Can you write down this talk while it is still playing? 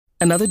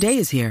Another day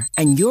is here,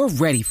 and you're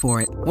ready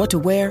for it. What to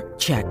wear?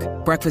 Check.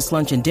 Breakfast,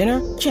 lunch, and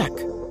dinner? Check.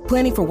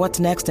 Planning for what's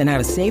next and how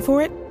to save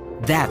for it?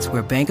 That's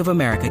where Bank of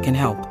America can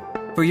help.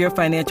 For your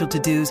financial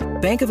to-dos,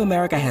 Bank of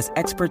America has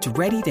experts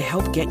ready to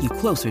help get you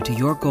closer to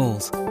your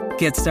goals.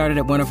 Get started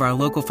at one of our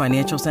local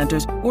financial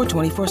centers or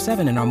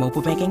 24/7 in our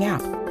mobile banking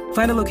app.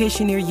 Find a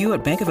location near you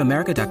at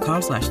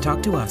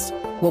bankofamerica.com/talktous.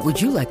 What would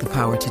you like the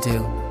power to do?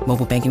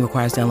 Mobile banking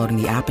requires downloading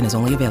the app and is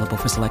only available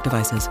for select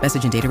devices.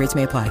 Message and data rates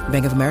may apply.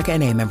 Bank of America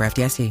N.A., member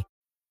FDIC.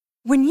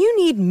 When you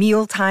need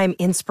mealtime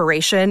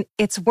inspiration,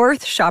 it's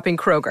worth shopping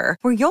Kroger,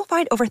 where you'll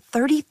find over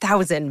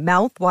 30,000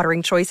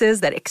 mouth-watering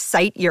choices that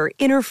excite your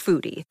inner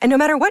foodie. And no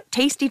matter what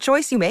tasty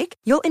choice you make,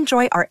 you'll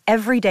enjoy our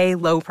everyday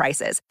low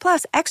prices,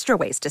 plus extra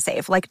ways to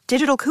save, like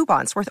digital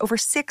coupons worth over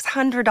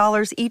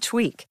 $600 each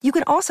week. You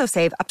can also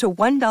save up to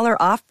 $1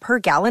 off per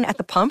gallon at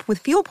the pump with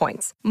fuel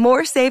points.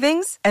 More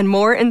savings and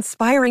more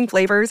inspiring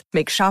flavors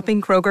make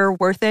shopping Kroger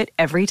worth it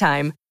every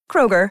time.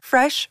 Kroger,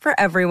 fresh for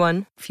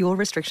everyone. Fuel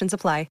restrictions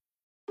apply.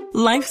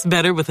 Life's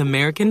better with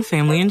American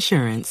Family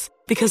Insurance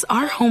because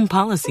our home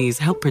policies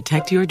help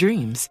protect your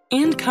dreams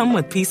and come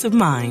with peace of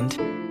mind.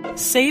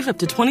 Save up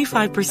to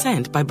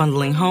 25% by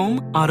bundling home,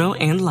 auto,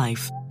 and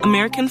life.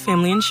 American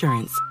Family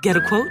Insurance. Get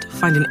a quote,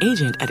 find an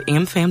agent at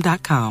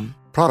amfam.com.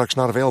 Products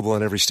not available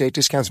in every state.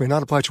 Discounts may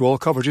not apply to all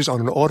coverages on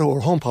an auto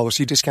or home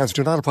policy. Discounts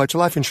do not apply to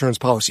life insurance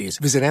policies.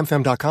 Visit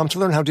amfam.com to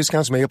learn how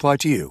discounts may apply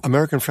to you.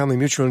 American Family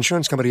Mutual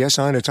Insurance Company,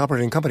 SI, and its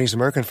operating companies,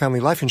 American Family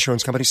Life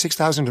Insurance Company,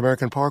 6000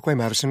 American Parkway,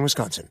 Madison,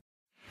 Wisconsin.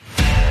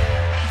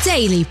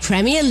 Daily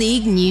Premier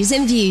League news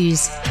and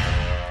views.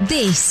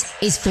 This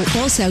is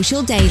Football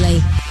Social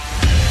Daily.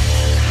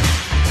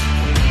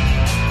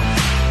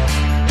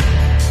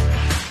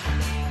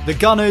 The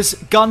Gunners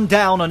gunned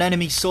down on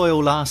enemy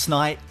soil last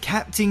night.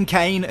 Captain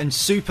Kane and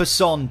Super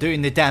Son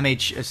doing the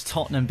damage as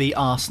Tottenham beat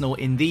Arsenal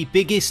in the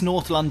biggest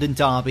North London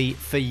derby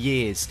for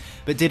years.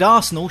 But did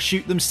Arsenal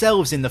shoot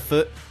themselves in the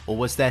foot, or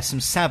was there some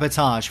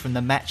sabotage from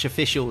the match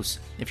officials?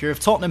 If you're of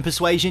Tottenham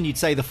persuasion, you'd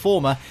say the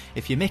former.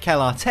 If you're Mikel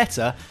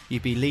Arteta,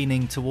 you'd be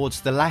leaning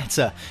towards the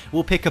latter.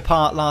 We'll pick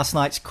apart last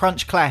night's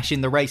crunch clash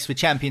in the race for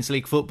Champions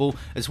League football,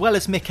 as well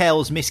as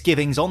Mikel's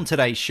misgivings on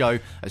today's show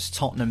as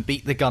Tottenham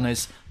beat the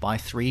Gunners by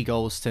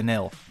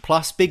 3-0.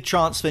 Plus, big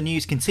transfer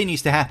news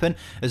continues to happen,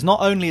 as not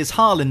only has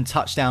Haaland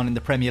touched down in the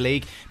Premier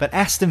League, but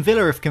Aston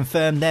Villa have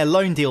confirmed their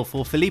loan deal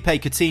for Felipe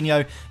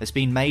Coutinho has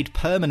been made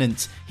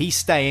permanent. He's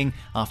staying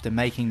after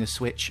making the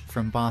switch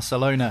from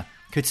Barcelona.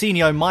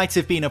 Coutinho might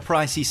have been a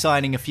pricey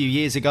signing a few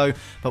years ago,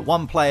 but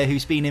one player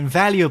who's been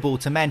invaluable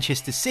to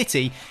Manchester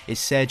City is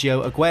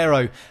Sergio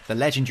Aguero. The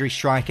legendary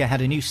striker had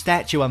a new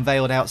statue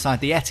unveiled outside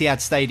the Etihad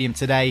Stadium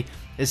today,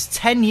 as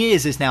 10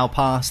 years has now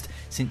passed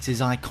since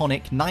his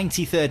iconic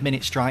 93rd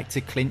minute strike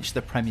to clinch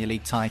the Premier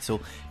League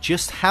title.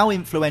 Just how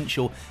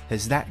influential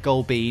has that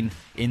goal been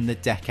in the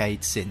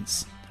decade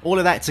since? All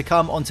of that to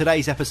come on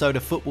today's episode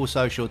of Football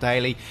Social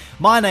Daily.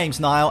 My name's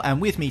Niall, and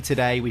with me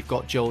today we've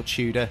got Joel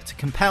Tudor to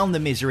compound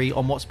the misery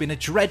on what's been a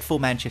dreadful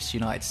Manchester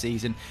United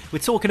season. We're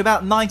talking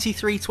about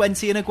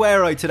 93-20 and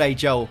Aguero today,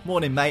 Joel.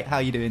 Morning, mate. How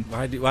you doing?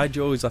 Why do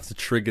you always have to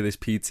trigger this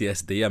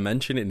PTSD? I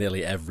mention it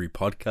nearly every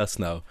podcast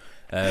now.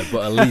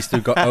 But at least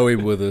we've got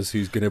Owen with us,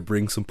 who's going to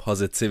bring some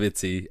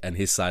positivity, and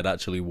his side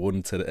actually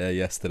won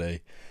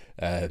yesterday.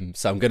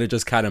 So I'm going to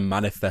just kind of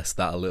manifest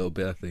that a little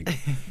bit, I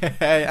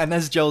think. And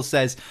as Joel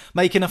says,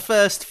 making a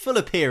first full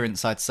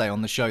appearance, I'd say,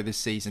 on the show this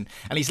season.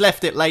 And he's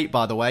left it late,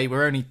 by the way.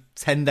 We're only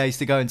 10 days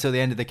to go until the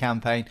end of the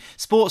campaign.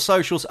 Sports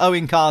Socials,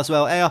 Owen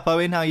Carswell. Hey up,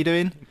 Owen. How you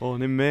doing?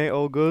 Morning, mate.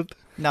 All good.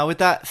 Now, with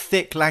that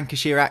thick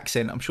Lancashire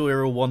accent, I'm sure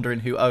you're all wondering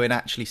who Owen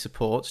actually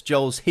supports.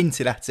 Joel's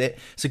hinted at it.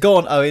 So go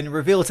on, Owen.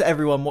 Reveal to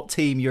everyone what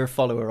team you're a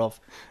follower of.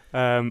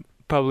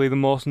 Probably the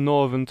most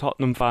northern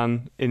Tottenham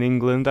fan in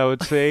England, I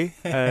would say.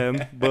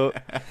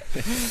 But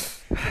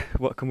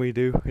what can we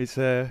do? It's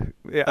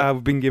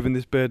I've been given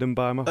this burden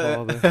by my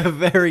father.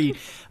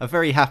 A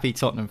very happy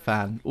Tottenham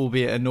fan,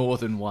 albeit a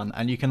northern one,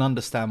 and you can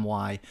understand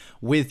why.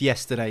 With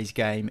yesterday's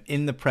game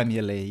in the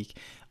Premier League,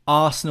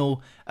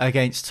 Arsenal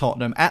against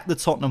Tottenham at the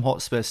Tottenham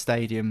Hotspur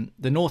Stadium.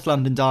 The North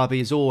London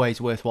derby is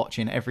always worth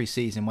watching every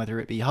season, whether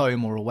it be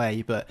home or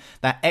away, but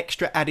that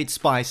extra added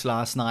spice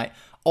last night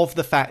of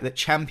the fact that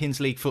Champions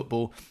League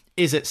football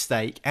is at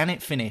stake, and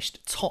it finished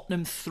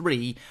Tottenham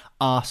 3,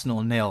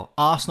 Arsenal 0.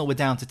 Arsenal were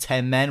down to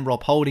 10 men.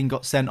 Rob Holding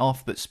got sent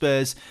off, but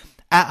Spurs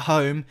at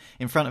home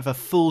in front of a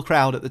full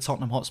crowd at the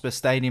Tottenham Hotspur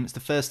Stadium. It's the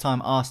first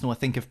time Arsenal, I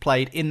think, have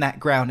played in that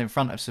ground in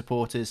front of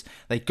supporters.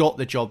 They got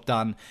the job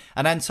done.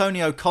 And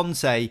Antonio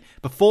Conte,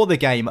 before the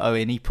game,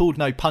 Owen, he pulled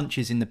no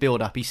punches in the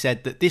build-up. He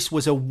said that this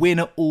was a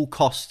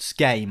win-at-all-costs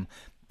game,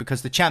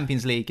 because the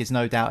Champions League is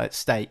no doubt at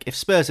stake. If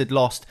Spurs had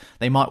lost,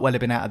 they might well have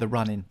been out of the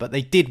running. But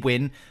they did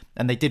win,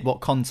 and they did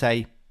what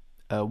Conte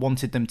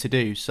wanted them to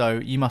do. So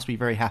you must be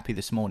very happy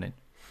this morning.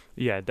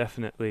 Yeah,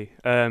 definitely.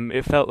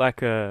 It felt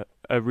like a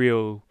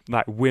real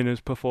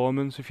winner's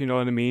performance, if you know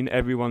what I mean.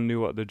 Everyone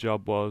knew what the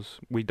job was.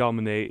 We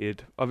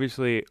dominated.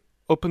 Obviously,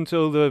 up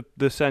until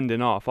the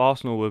sending off,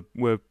 Arsenal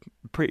were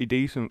pretty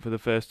decent for the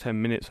first 10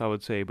 minutes, I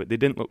would say, but they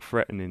didn't look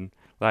threatening.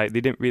 Like,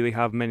 they didn't really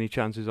have many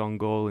chances on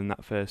goal in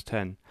that first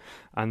 10.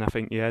 And I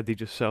think, they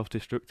just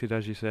self-destructed,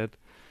 as you said.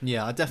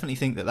 Yeah, I definitely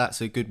think that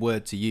that's a good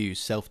word to use,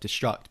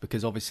 self-destruct,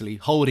 because obviously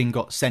Holding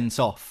got sent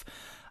off.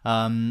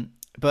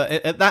 But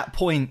at that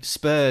point,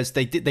 Spurs,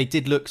 they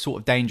did look sort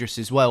of dangerous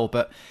as well.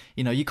 But,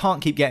 you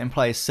can't keep getting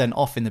players sent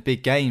off in the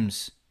big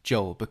games,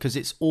 Joel, because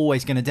it's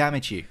always going to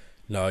damage you.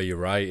 No, you're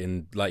right.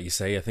 And like you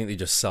say, I think they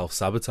just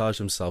self-sabotaged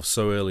themselves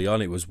so early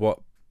on. It was,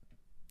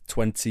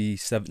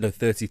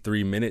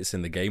 33 minutes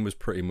and the game was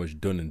pretty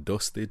much done and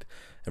dusted.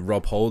 And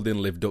Rob Holding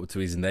lived up to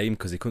his name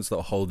because he couldn't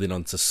start holding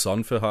on to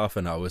Son for half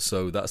an hour.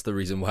 So that's the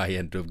reason why he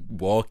ended up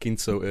walking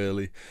so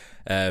early.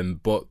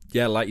 But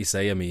yeah, like you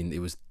say, I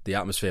mean, the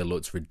atmosphere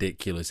looked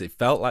ridiculous. It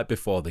felt like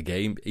before the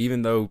game,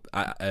 even though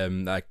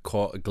I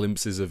caught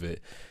glimpses of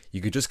it,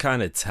 you could just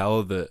kind of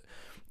tell that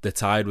the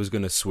tide was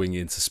going to swing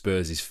into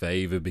Spurs'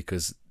 favour,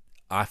 because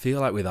I feel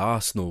like with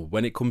Arsenal,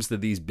 when it comes to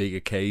these big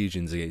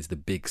occasions against the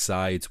big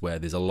sides where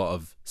there's a lot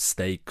of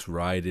stakes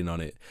riding on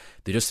it,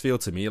 they just feel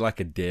to me like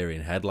a deer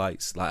in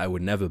headlights. Like, I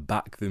would never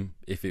back them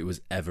if it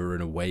was ever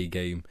an away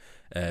game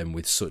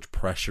with such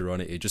pressure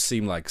on it. It just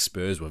seemed like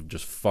Spurs were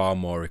just far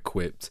more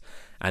equipped.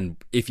 And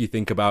if you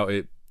think about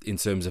it in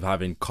terms of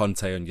having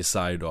Conte on your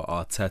side or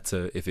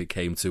Arteta, if it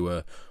came to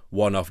a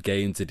one-off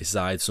game to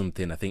decide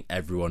something, I think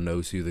everyone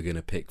knows who they're going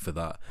to pick for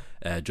that,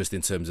 just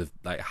in terms of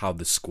like how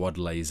the squad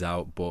lays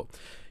out. But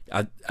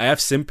I have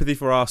sympathy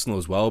for Arsenal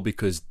as well,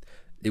 because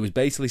it was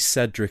basically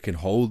Cedric and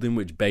Holding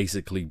which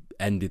basically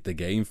ended the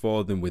game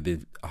for them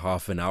within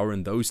half an hour,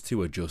 and those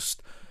two are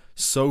just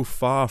so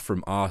far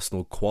from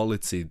Arsenal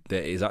quality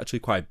that it's actually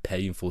quite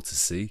painful to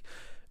see.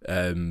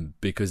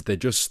 Because they're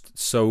just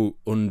so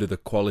under the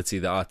quality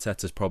that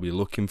Arteta's probably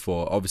looking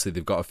for. Obviously,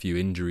 they've got a few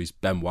injuries.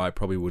 Ben White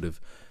probably would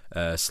have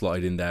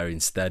slotted in there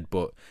instead.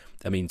 But,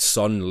 I mean,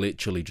 Son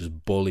literally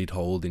just bullied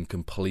Holding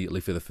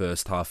completely for the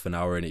first half an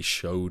hour, and it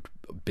showed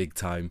big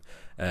time.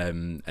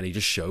 And he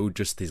just showed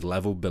just his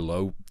level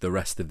below the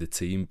rest of the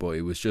team. But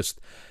it was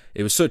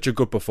such a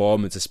good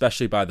performance,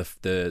 especially by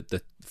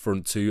the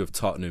front two of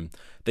Tottenham.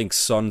 I think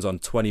Son's on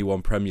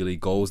 21 Premier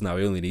League goals now.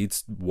 He only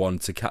needs one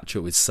to catch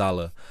up with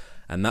Salah.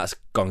 And that's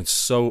gone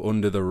so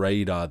under the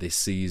radar this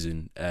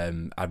season.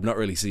 I've not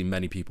really seen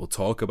many people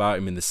talk about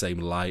him in the same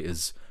light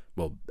as,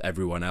 well,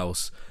 everyone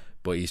else.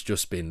 But he's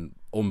just been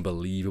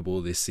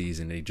unbelievable this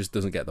season. And he just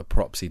doesn't get the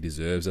props he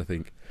deserves, I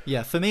think.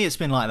 Yeah, for me, it's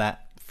been like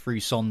that through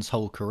Son's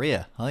whole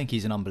career. I think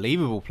he's an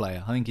unbelievable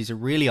player. I think he's a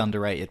really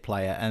underrated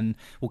player. And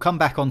we'll come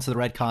back onto the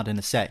red card in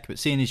a sec. But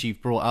seeing as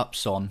you've brought up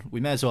Son, we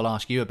may as well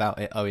ask you about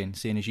it, Owen,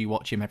 seeing as you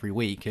watch him every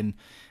week. And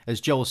as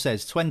Joel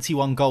says,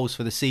 21 goals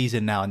for the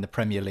season now in the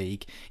Premier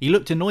League. He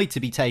looked annoyed to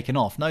be taken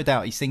off. No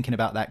doubt he's thinking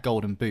about that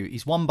golden boot.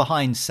 He's one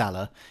behind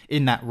Salah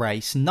in that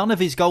race. None of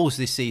his goals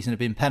this season have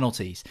been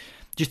penalties.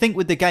 Do you think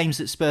with the games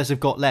that Spurs have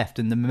got left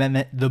and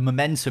the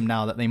momentum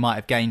now that they might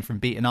have gained from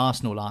beating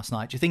Arsenal last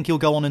night, do you think he'll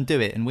go on and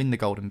do it and win the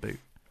golden boot?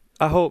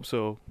 I hope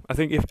so. I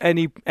think if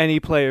any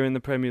player in the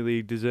Premier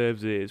League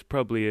deserves it, it's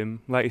probably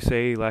him. Like you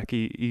say, like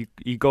he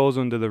goes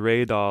under the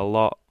radar a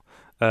lot.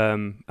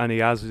 And he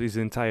has his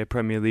entire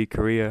Premier League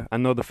career. I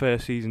know the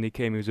first season he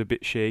came, he was a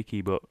bit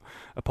shaky, but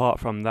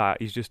apart from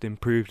that, he's just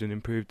improved and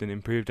improved and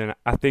improved. And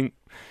I think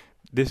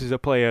this is a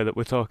player that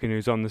we're talking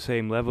who's on the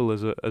same level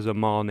as a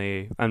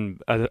Mane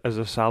and as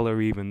a Salah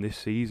even this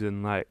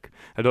season. Like,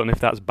 I don't know if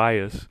that's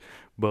bias,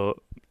 but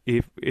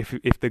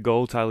if the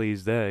goal tally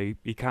is there,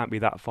 he can't be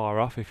that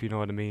far off, if you know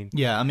what I mean.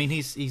 Yeah, I mean,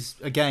 he's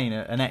again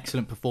an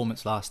excellent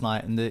performance last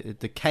night, and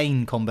the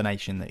Kane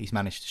combination that he's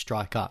managed to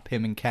strike up,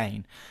 him and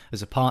Kane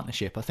as a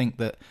partnership, I think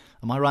that,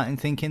 am I right in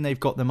thinking they've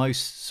got the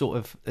most sort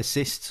of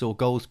assists or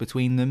goals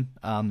between them,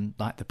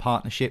 like the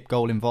partnership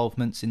goal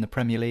involvements in the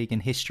Premier League in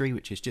history,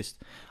 which is just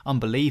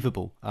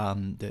unbelievable,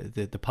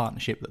 the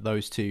partnership that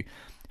those two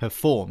have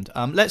formed.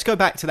 Let's go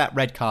back to that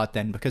red card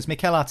then, because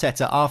Mikel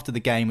Arteta after the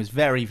game was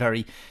very,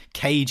 very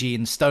cagey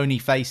and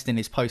stony-faced in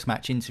his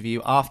post-match interview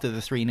after the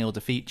 3-0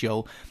 defeat,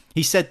 Joel.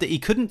 He said that he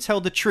couldn't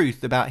tell the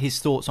truth about his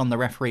thoughts on the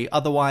referee,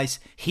 otherwise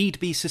he'd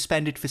be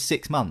suspended for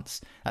 6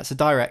 months. That's a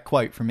direct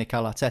quote from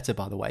Mikel Arteta,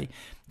 by the way.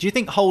 Do you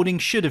think Holding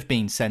should have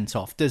been sent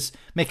off? Does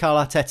Mikel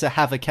Arteta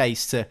have a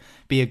case to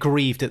be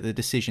aggrieved at the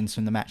decisions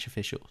from the match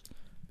officials?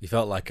 He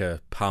felt like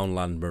a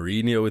Poundland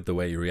Mourinho with the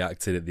way he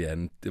reacted at the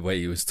end, the way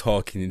he was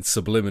talking in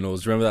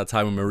subliminals. Remember that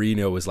time when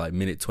Mourinho was like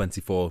minute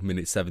 24,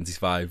 minute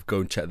 75,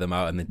 go and check them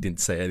out, and then didn't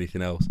say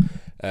anything else.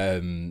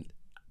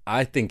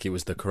 I think it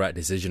was the correct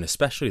decision,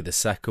 especially the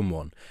second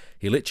one.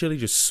 He literally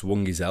just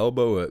swung his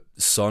elbow at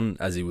Son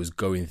as he was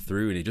going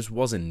through, and it just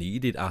wasn't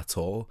needed at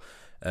all.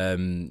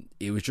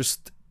 It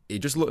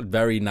just looked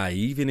very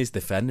naive in his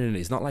defending, and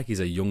it's not like he's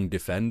a young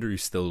defender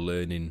who's still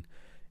learning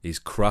his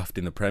craft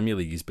in the Premier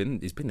League. He's been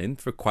in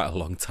for quite a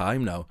long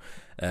time now,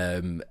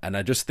 and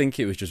I just think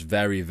it was just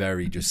very,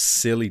 very just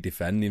silly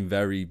defending,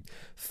 very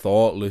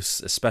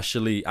thoughtless.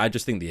 Especially, I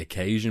just think the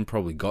occasion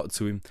probably got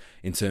to him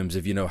in terms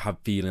of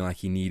feeling like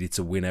he needed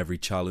to win every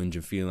challenge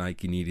and feeling like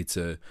he needed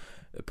to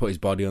put his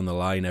body on the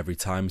line every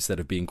time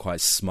instead of being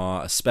quite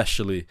smart.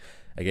 Especially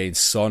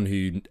against Son,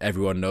 who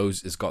everyone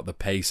knows has got the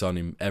pace on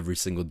him every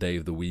single day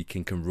of the week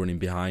and can run in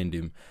behind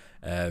him.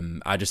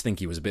 I just think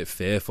he was a bit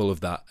fearful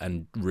of that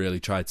and really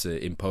tried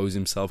to impose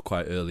himself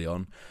quite early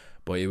on.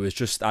 But it was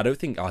just, I don't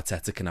think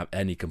Arteta can have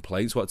any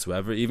complaints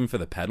whatsoever, even for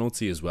the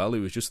penalty as well. It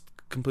was just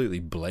completely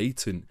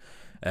blatant.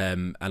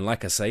 And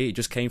like I say, it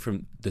just came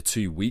from the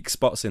two weak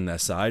spots in their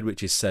side,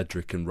 which is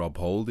Cedric and Rob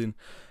Holding.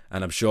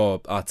 And I'm sure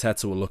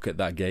Arteta will look at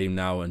that game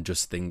now and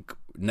just think,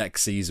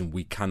 next season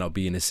we cannot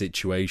be in a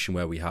situation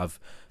where we have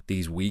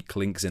these weak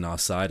links in our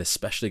side,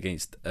 especially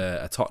against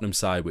a Tottenham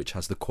side which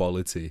has the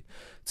quality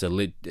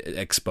to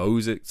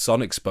expose it.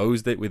 Son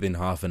exposed it within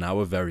half an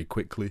hour very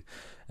quickly.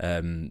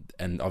 And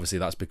obviously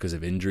that's because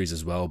of injuries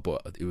as well,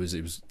 but it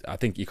was. I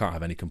think you can't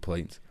have any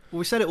complaints. Well,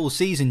 we said it all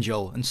season,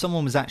 Joel, and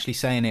someone was actually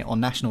saying it on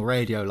national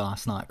radio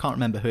last night. I can't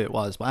remember who it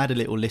was, but I had a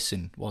little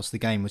listen whilst the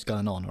game was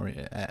going on,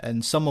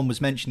 and someone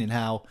was mentioning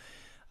how,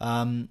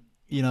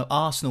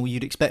 Arsenal,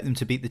 you'd expect them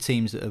to beat the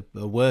teams that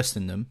are worse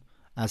than them,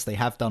 as they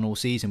have done all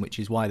season, which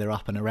is why they're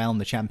up and around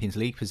the Champions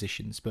League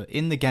positions. But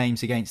in the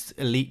games against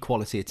elite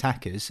quality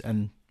attackers,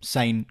 and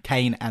saying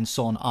Kane and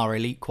Son are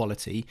elite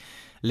quality,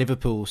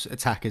 Liverpool's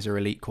attackers are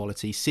elite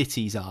quality,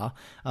 City's are,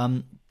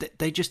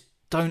 they just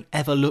don't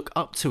ever look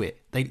up to it.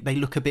 They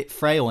look a bit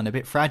frail and a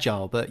bit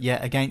fragile, but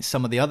yet against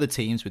some of the other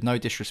teams, with no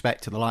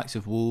disrespect to the likes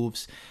of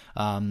Wolves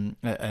and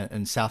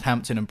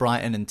Southampton and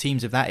Brighton and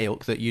teams of that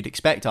ilk that you'd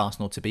expect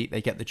Arsenal to beat,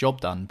 they get the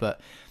job done. But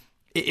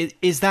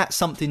is that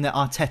something that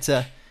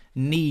Arteta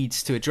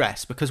needs to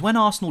address? Because when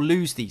Arsenal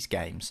lose these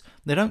games,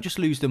 they don't just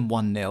lose them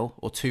 1-0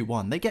 or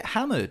 2-1. They get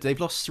hammered. They've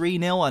lost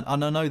 3-0,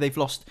 and I know they've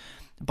lost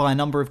by a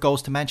number of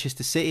goals to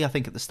Manchester City. I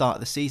think at the start of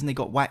the season they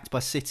got whacked by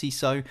City.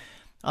 So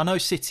I know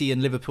City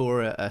and Liverpool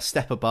are a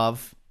step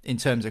above in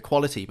terms of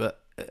quality,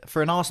 but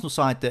for an Arsenal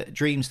side that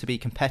dreams to be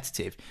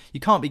competitive, you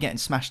can't be getting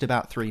smashed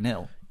about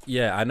 3-0.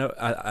 Yeah, I know.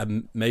 I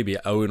maybe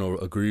Owen will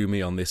agree with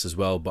me on this as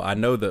well, but I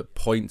know that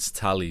points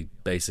tally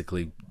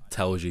basically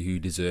tells you who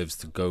deserves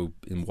to go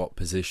in what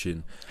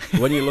position.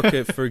 When you look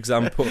at, for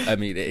example, I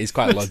mean, it is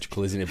quite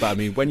logical, isn't it? But I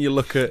mean, when you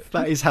look at...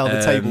 That is how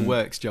the table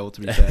works, Joel,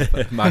 to be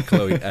fair. My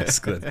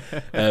Chloe-esque.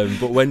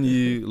 But when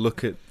you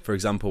look at, for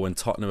example, when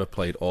Tottenham have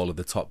played all of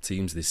the top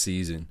teams this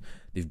season,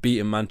 they've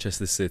beaten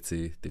Manchester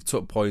City, they've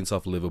took points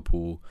off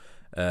Liverpool,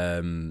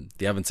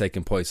 they haven't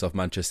taken points off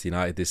Manchester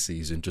United this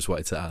season, just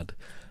wanted to add.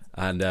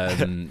 And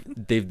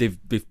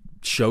they've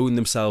shown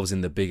themselves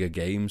in the bigger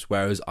games,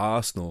 whereas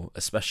Arsenal,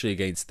 especially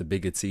against the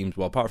bigger teams,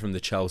 well, apart from the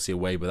Chelsea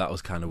away, but that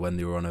was kind of when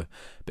they were on a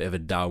bit of a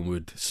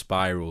downward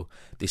spiral,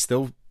 they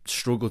still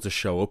struggle to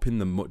show up in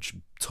the much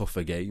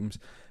tougher games.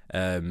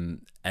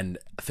 And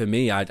for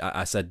me,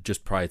 I said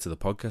just prior to the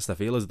podcast, I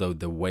feel as though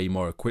they're way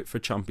more equipped for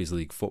Champions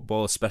League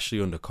football,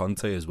 especially under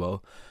Conte as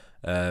well.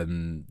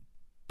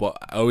 But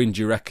Owen,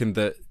 do you reckon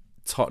that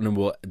Tottenham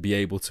will be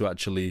able to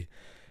actually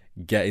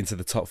get into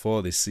the top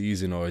four this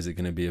season, or is it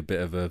going to be a bit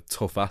of a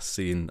tough ask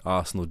seeing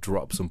Arsenal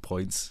drop some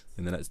points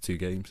in the next two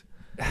games?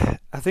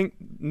 I think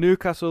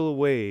Newcastle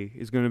away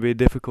is going to be a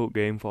difficult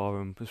game for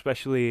them,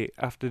 especially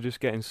after just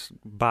getting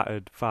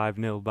battered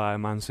 5-0 by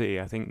Man City.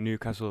 I think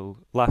Newcastle,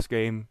 last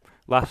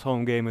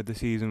home game of the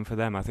season for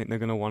them, I think they're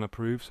going to want to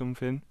prove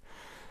something.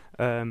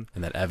 And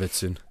then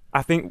Everton.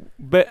 I think,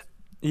 but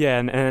yeah,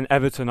 and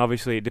Everton,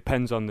 obviously, it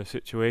depends on the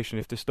situation.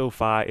 If they're still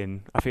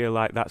fighting, I feel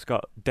like that's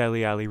got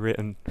Dele Alli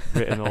written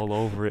all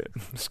over it.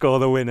 Score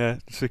the winner,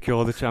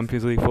 secure the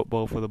Champions League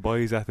football for the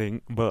boys, I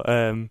think. But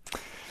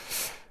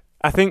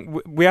I think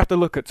we have to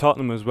look at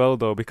Tottenham as well,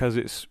 though, because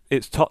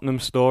it's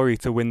Tottenham's story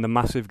to win the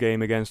massive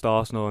game against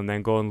Arsenal and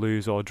then go and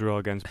lose or draw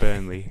against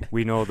Burnley.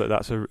 We know that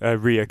that's a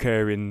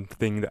reoccurring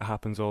thing that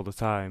happens all the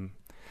time.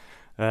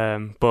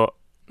 But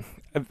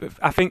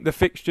I think the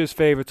fixtures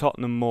favour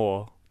Tottenham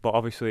more. But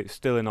obviously, it's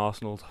still in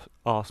Arsenal's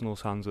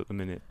hands at the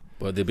minute.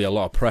 But there'll be a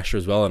lot of pressure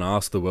as well on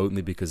Arsenal, won't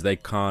they? Because they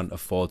can't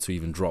afford to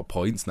even drop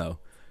points now.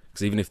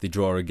 Because even if they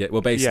draw again,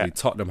 well, basically,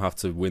 Tottenham have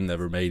to win their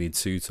remaining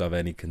two to have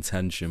any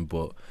contention.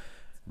 But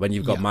when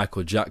you've got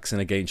Michael Jackson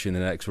against you in the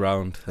next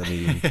round, I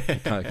mean,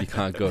 you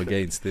can't go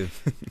against him.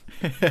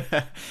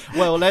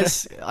 Well,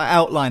 let's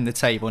outline the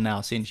table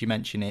now, since you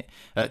mention it.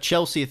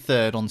 Chelsea are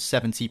third on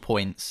 70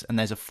 points, and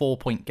there's a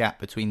 4-point gap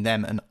between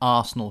them and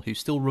Arsenal, who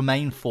still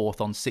remain fourth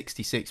on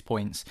 66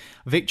 points.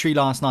 Victory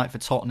last night for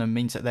Tottenham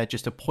means that they're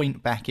just a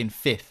point back in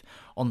fifth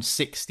on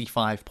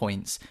 65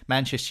 points.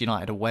 Manchester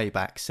United are way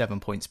back, 7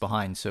 points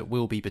behind, so it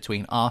will be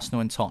between Arsenal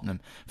and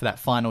Tottenham for that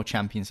final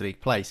Champions League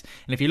place.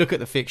 And if you look at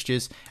the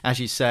fixtures, as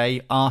you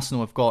say,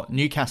 Arsenal have got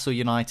Newcastle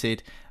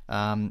United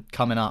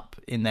coming up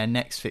in their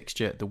next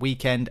fixture at the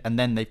weekend, and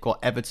then they've got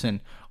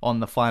Everton on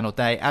the final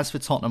day. As for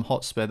Tottenham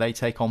Hotspur, they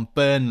take on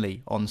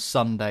Burnley on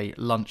Sunday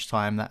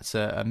lunchtime. That's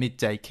a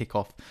midday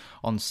kickoff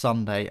on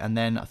Sunday, and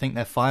then I think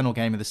their final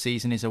game of the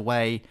season is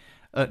away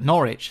at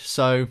Norwich.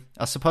 So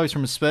I suppose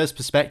from a Spurs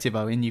perspective,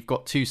 Owen, you've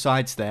got two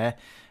sides there.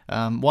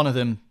 One of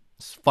them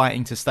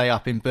fighting to stay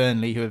up in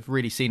Burnley, who have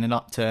really seen an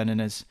upturn,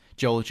 and as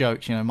Joel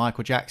jokes,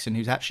 Michael Jackson,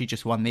 who's actually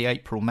just won the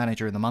April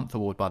Manager of the Month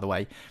award, by the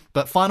way.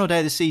 But final day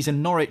of the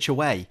season, Norwich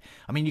away.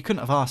 I mean, you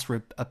couldn't have asked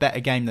for a better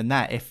game than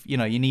that. If, you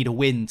need a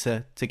win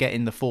to get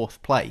in the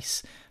 4th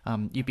place,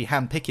 you'd be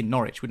handpicking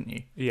Norwich, wouldn't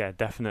you? Yeah,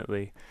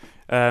 definitely.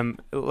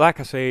 Like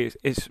I say,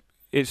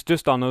 it's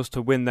just on us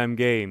to win them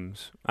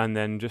games, and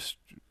then just,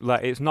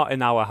 it's not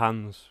in our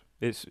hands.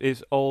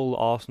 It's all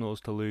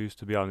Arsenal's to lose,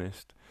 to be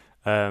honest.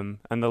 And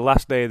the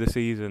last day of the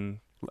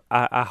season,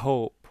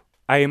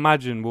 I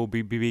imagine we'll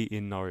be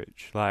beating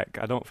Norwich. I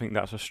don't think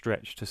that's a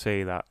stretch to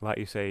say that. Like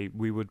you say,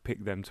 we would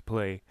pick them to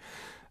play.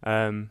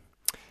 And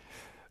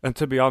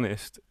to be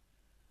honest,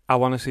 I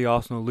want to see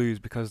Arsenal lose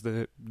because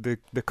the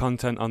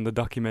content on the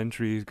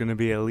documentary is going to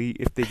be elite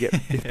if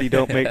they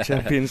don't make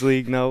Champions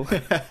League now.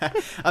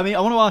 I mean, I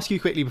want to ask you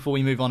quickly before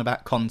we move on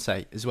about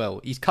Conte as well.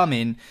 He's come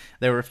in.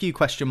 There were a few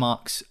question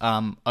marks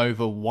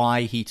over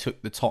why he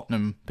took the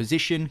Tottenham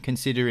position,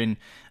 considering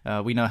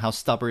we know how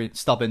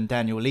stubborn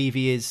Daniel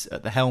Levy is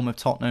at the helm of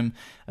Tottenham.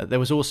 There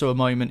was also a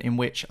moment in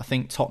which I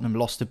think Tottenham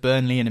lost to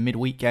Burnley in a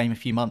midweek game a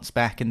few months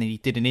back, and then he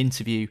did an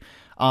interview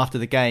after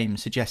the game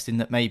suggesting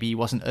that maybe he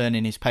wasn't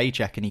earning his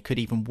paycheck and he could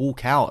even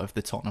walk out of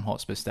the Tottenham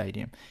Hotspur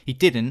Stadium. He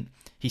didn't.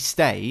 He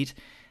stayed.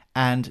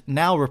 And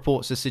now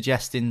reports are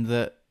suggesting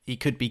that he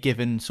could be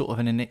given sort of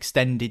an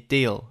extended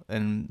deal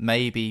and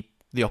maybe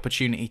the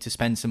opportunity to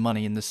spend some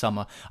money in the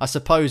summer. I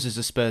suppose as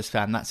a Spurs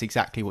fan, that's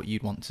exactly what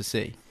you'd want to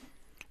see.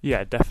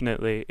 Yeah,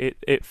 definitely.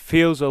 It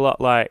feels a lot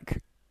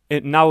like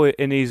it now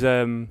in his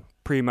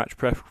pre-match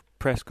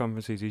press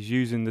conferences. He's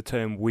using the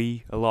term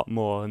 "we" a lot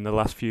more in the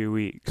last few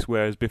weeks,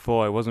 whereas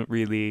before he wasn't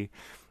really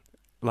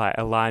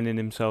aligning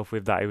himself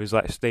with that. He was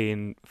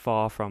staying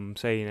far from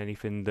saying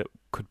anything that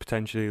could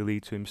potentially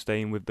lead to him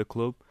staying with the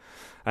club.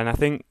 And I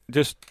think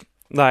just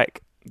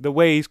the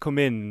way he's come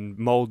in,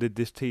 moulded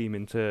this team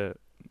into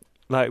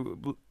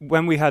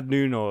when we had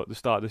Nuno at the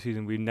start of the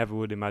season, we never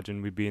would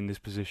imagine we'd be in this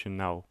position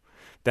now.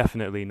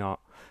 Definitely not.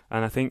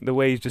 And I think the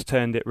way he's just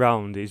turned it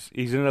round is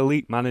he's an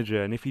elite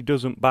manager, and if he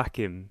doesn't back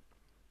him,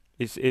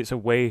 it's a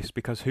waste,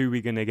 because who are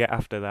we going to get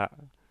after that?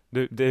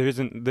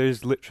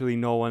 There's literally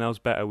no one else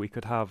better we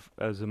could have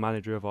as a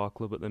manager of our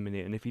club at the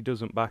minute, and if he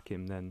doesn't back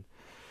him, then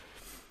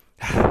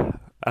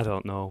I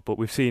don't know. But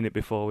we've seen it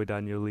before with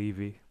Daniel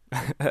Levy.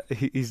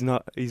 He's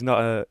not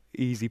a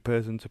easy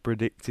person to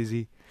predict, is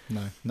he?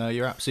 No,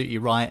 you're absolutely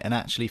right. And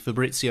actually,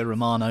 Fabrizio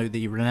Romano,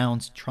 the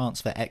renowned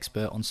transfer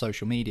expert on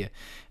social media,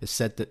 has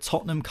said that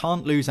Tottenham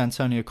can't lose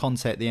Antonio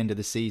Conte at the end of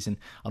the season.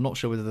 I'm not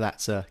sure whether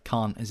that's a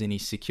can't as in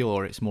he's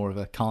secure. It's more of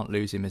a can't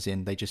lose him as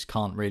in they just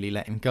can't really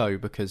let him go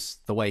because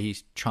the way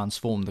he's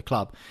transformed the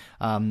club.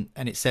 And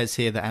it says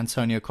here that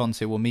Antonio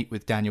Conte will meet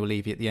with Daniel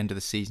Levy at the end of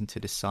the season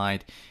to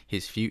decide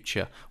his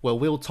future. Well,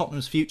 will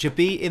Tottenham's future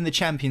be in the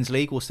Champions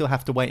League? We'll still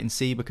have to wait and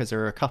see because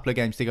there are a couple of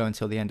games to go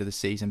until the end of the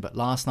season. But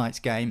last night's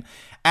game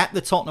at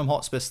the Tottenham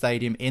Hotspur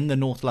Stadium in the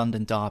North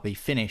London derby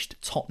finished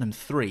Tottenham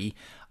 3,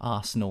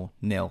 Arsenal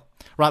 0.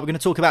 Right, we're going to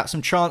talk about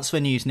some transfer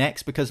news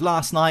next, because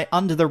last night,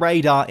 under the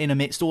radar in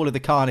amidst all of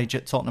the carnage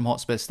at Tottenham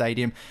Hotspur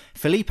Stadium,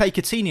 Felipe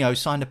Coutinho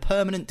signed a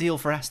permanent deal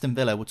for Aston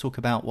Villa. We'll talk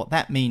about what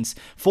that means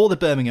for the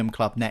Birmingham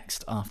club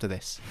next after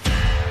this.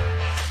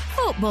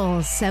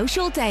 Football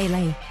Social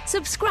Daily.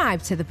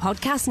 Subscribe to the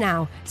podcast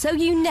now so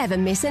you never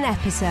miss an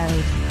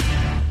episode.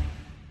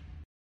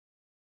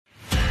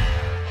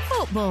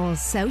 Football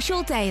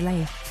Social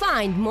Daily.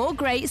 Find more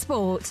great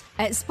sport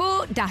at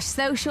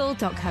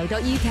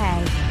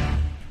sport-social.co.uk.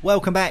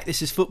 Welcome back.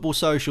 This is Football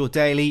Social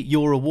Daily,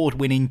 your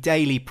award-winning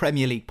daily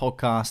Premier League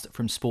podcast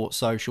from Sports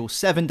Social.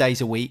 7 days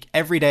a week,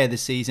 every day of the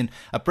season,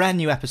 a brand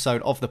new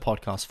episode of the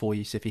podcast for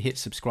you. So if you hit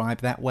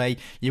subscribe that way,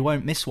 you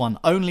won't miss one.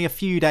 Only a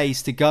few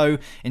days to go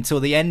until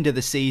the end of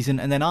the season.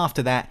 And then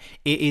after that,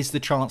 it is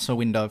the transfer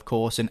window, of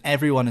course. And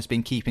everyone has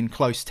been keeping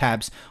close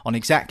tabs on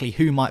exactly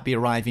who might be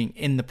arriving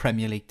in the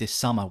Premier League this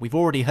summer. We've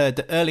already heard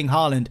that Erling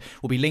Haaland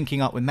will be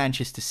linking up with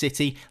Manchester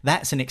City.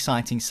 That's an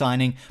exciting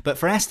signing. But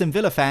for Aston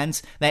Villa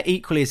fans, they're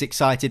equally as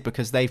excited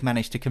because they've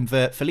managed to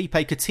convert Felipe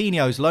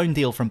Coutinho's loan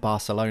deal from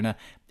Barcelona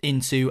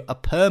into a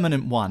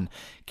permanent one.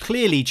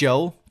 Clearly,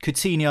 Joel,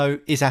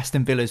 Coutinho is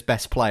Aston Villa's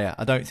best player.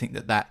 I don't think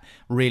that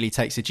really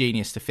takes a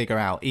genius to figure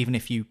out, even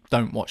if you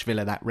don't watch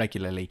Villa that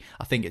regularly.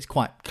 I think it's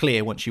quite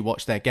clear once you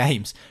watch their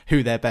games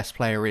who their best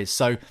player is.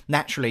 So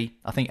naturally,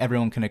 I think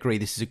everyone can agree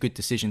this is a good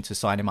decision to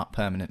sign him up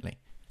permanently.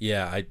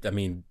 Yeah, I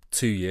mean,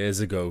 2 years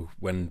ago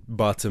when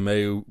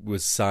Bartomeu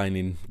was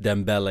signing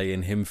Dembele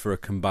and him for a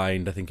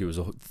combined, I think it was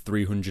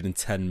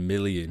 310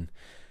 million,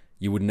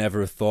 you would never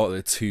have thought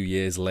that 2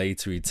 years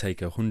later he'd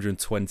take a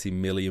 £120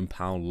 million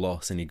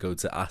loss and he'd go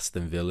to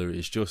Aston Villa.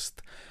 It's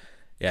just...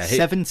 yeah,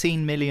 £17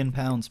 million,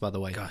 by the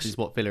way, is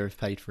what Villa have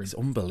paid for him. It's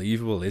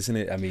unbelievable, isn't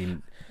it? I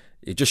mean,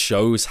 it just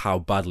shows how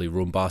badly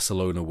run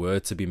Barcelona were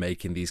to be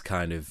making these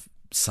kind of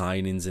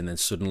signings, and then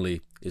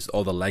suddenly it's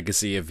all the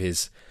legacy of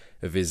his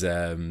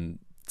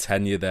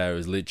tenure there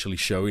is literally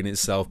showing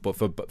itself. But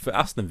for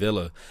Aston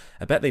Villa,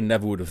 I bet they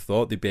never would have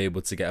thought they'd be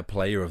able to get a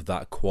player of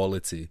that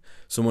quality,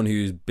 someone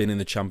who's been in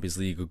the Champions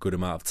League a good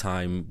amount of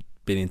time,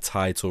 been in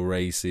title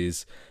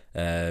races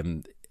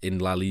in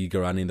La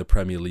Liga and in the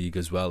Premier League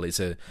as well. It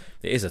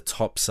is a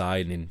top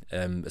signing,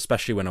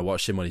 especially when I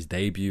watched him on his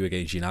debut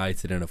against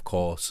United, and of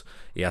course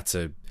he had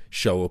to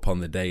show up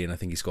on the day, and I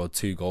think he scored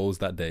 2 goals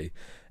that day.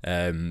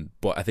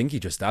 But I think he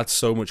just adds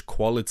so much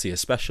quality,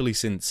 especially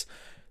since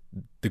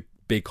the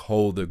big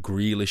hole that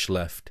Grealish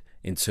left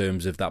in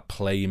terms of that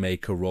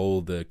playmaker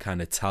role, the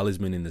kind of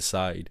talisman in the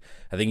side.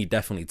 I think he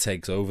definitely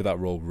takes over that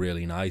role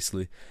really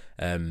nicely.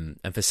 And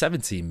for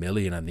 17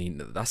 million, I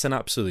mean, that's an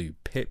absolute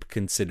pip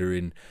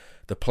considering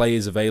the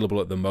players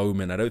available at the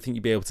moment. I don't think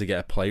you'd be able to get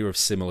a player of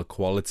similar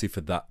quality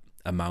for that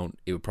amount.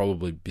 It would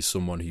probably be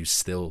someone who's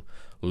still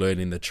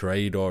learning the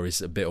trade or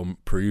is a bit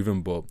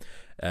unproven, but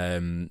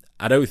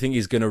I don't think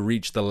he's going to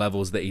reach the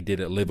levels that he did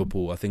at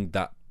Liverpool. I think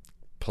that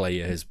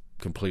player has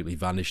completely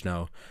vanished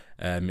now.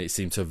 It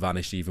seemed to have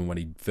vanished even when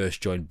he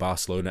first joined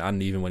Barcelona,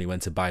 and even when he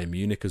went to Bayern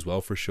Munich as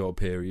well for a short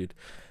period.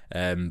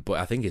 But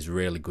I think it's a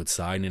really good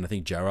signing. I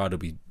think Gerrard will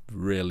be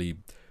really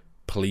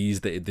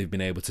pleased that they've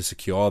been able to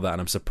secure that,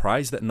 and I'm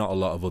surprised that not a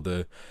lot of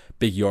other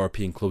big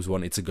European clubs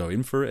wanted to go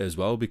in for it as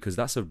well, because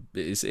it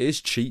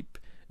is cheap,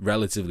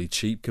 relatively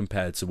cheap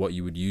compared to what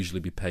you would usually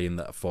be paying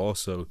that for.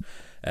 So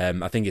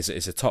I think it's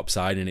a top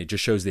signing. It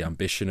just shows the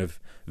ambition of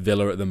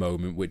Villa at the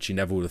moment, which you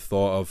never would have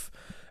thought of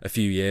a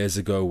few years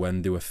ago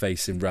when they were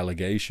facing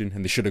relegation,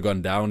 and they should have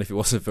gone down if it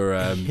wasn't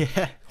for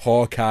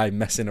Hawkeye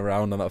messing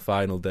around on that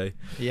final day.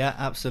 Yeah,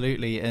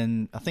 absolutely.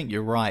 And I think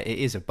you're right, it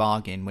is a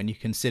bargain when you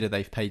consider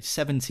they've paid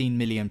 £17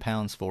 million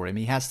for him.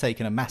 He has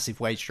taken a massive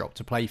wage drop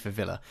to play for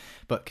Villa,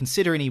 but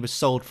considering he was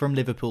sold from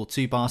Liverpool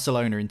to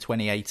Barcelona in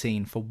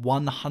 2018 for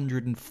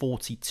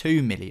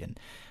 £142 million,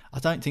 I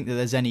don't think that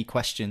there's any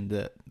question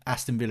that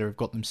Aston Villa have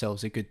got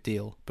themselves a good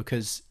deal,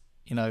 because,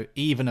 you know,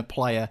 even a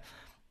player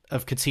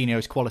of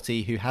Coutinho's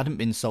quality who hadn't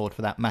been sold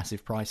for that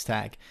massive price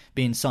tag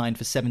being signed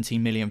for £17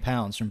 million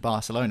from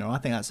Barcelona, I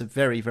think that's a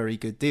very, very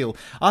good deal.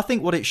 I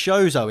think what it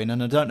shows, Owen,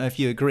 and I don't know if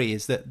you agree,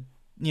 is that,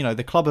 you know,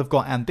 the club have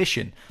got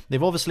ambition.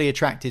 They've obviously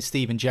attracted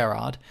Steven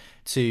Gerrard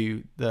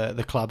to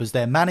the club as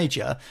their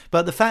manager,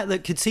 but the fact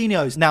that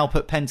Coutinho's now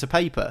put pen to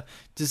paper,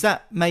 does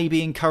that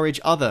maybe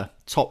encourage other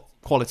top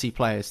quality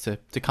players to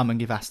come and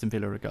give Aston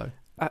Villa a go?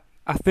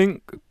 I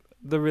think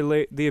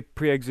the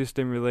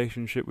pre-existing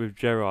relationship with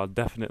Gerrard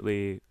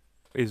definitely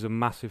is a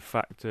massive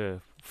factor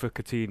for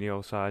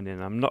Coutinho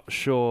signing. I'm not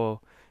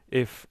sure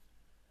if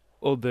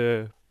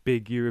other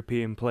big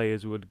European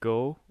players would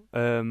go.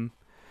 Like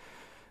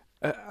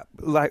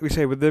we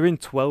say, but they're in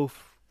 12th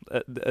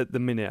at the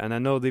minute, and I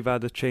know they've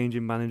had a change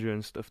in manager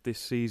and stuff this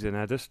season.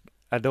 I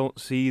don't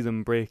see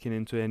them breaking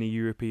into any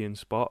European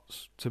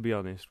spots, to be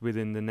honest,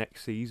 within the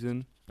next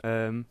season.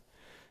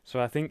 So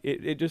I think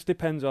it just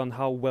depends on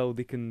how well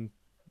they can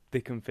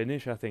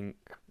finish, I think.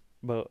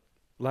 But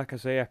like I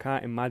say, I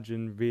can't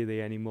imagine really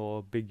any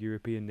more big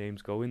European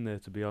names going there,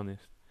 to be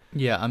honest.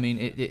 Yeah, I mean,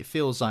 it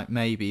feels like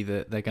maybe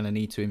that they're going to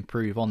need to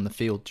improve on the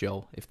field,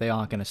 Joel, if they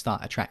are going to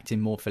start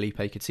attracting more Felipe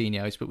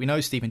Coutinhos. But we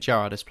know Steven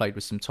Gerrard has played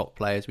with some top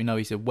players. We know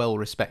he's a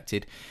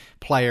well-respected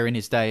player in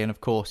his day, and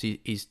of course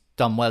he's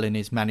done well in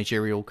his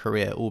managerial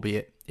career,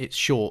 albeit it's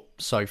short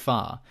so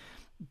far.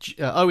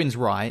 Owen's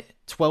right,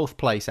 12th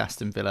place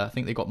Aston Villa. I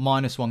think they've got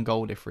 -1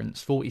 goal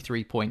difference,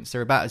 43 points.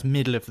 They're about as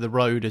middle of the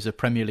road as a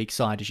Premier League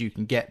side as you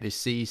can get this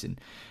season.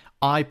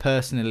 I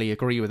personally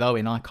agree with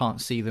Owen. I can't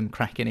see them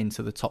cracking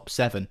into the top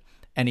 7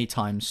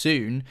 anytime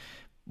soon.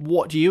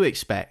 What do you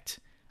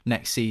expect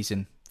next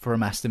season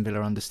from Aston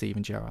Villa under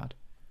Steven Gerrard?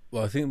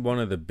 Well, I think one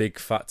of the big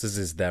factors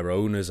is their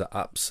owners are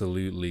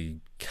absolutely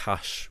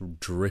cash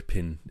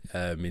dripping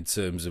in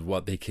terms of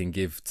what they can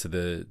give to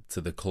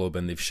the club,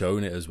 and they've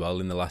shown it as well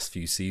in the last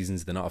few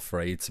seasons. They're not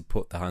afraid to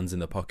put their hands in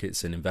their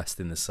pockets and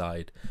invest in the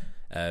side.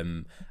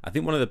 I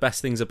think one of the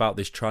best things about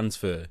this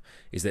transfer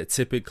is that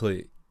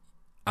typically,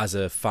 as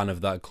a fan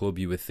of that club,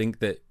 you would think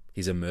that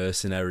he's a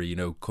mercenary, you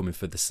know, coming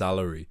for the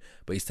salary,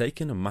 but he's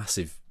taken a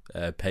massive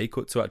pay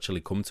cut to actually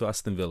come to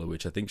Aston Villa,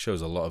 which I think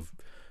shows a lot of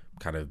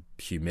kind of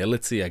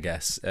humility, I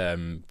guess.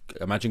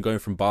 Imagine going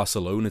from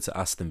Barcelona to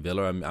Aston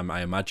Villa.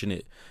 I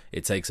imagine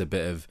it takes a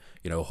bit of,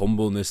 you know,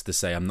 humbleness to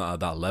say I'm not at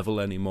that level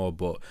anymore.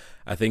 But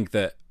I think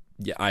that,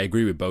 yeah, I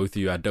agree with both of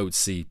you. I don't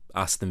see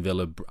Aston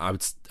Villa. I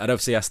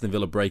don't see Aston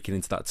Villa breaking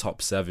into that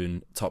top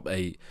 7, top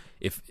 8.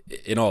 If,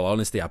 in all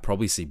honesty, I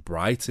probably see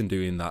Brighton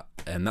doing that,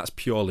 and that's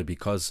purely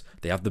because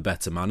they have the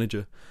better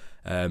manager.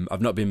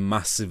 I've not been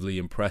massively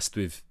impressed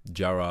with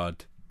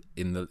Gerrard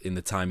in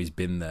the time he's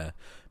been there.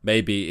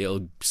 Maybe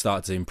it'll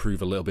start to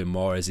improve a little bit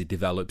more as he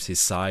develops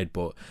his side.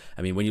 But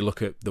I mean, when you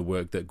look at the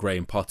work that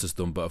Graham Potter's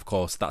done, but of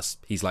course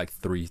he's like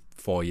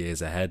 3-4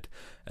 years ahead.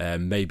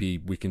 Maybe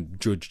we can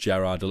judge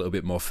Gerrard a little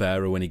bit more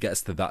fairer when he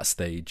gets to that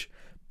stage.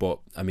 But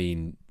I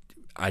mean,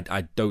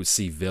 I don't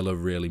see Villa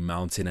really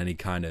mounting any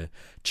kind of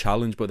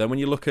challenge. But then when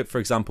you look at, for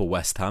example,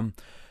 West Ham,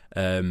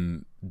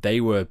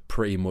 they were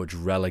pretty much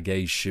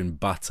relegation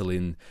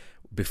battling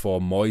before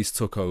Moyes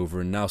took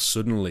over, and now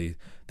suddenly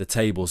the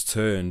tables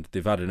turned.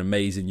 They've had an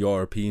amazing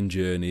European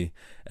journey.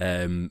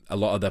 A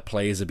lot of their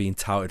players are being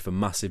touted for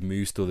massive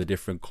moves to other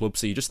different clubs,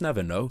 so you just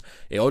never know.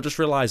 It all just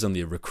relies on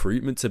the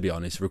recruitment, to be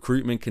honest.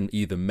 Recruitment can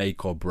either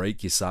make or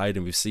break your side,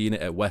 and we've seen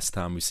it at West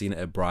Ham, we've seen it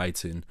at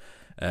Brighton,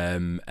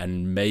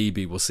 and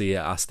maybe we'll see it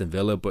at Aston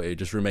Villa, but it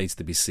just remains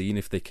to be seen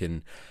if they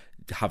can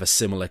have a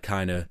similar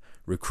kind of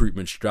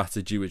recruitment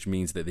strategy, which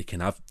means that they can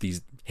have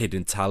these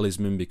hidden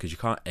talisman, because you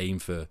can't aim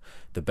for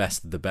the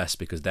best of the best,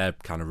 because they're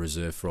kind of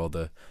reserved for all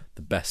the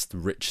best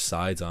rich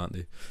sides, aren't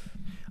they?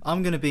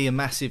 I'm going to be a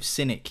massive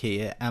cynic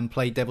here and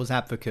play devil's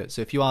advocate.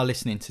 So if you are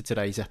listening to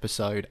today's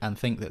episode and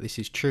think that this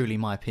is truly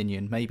my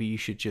opinion, maybe you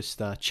should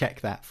just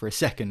check that for a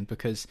second,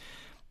 because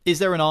is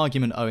there an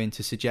argument, Owen,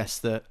 to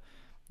suggest that,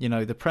 you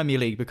know, the Premier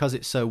League, because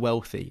it's so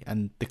wealthy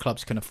and the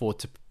clubs can afford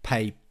to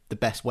pay the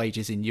best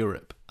wages in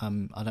Europe,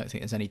 I don't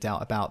think there's any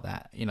doubt about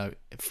that, you know,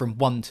 from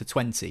 1 to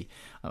 20.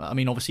 I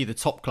mean, obviously the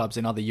top clubs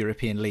in other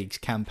European leagues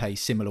can pay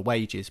similar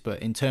wages,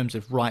 but in terms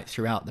of right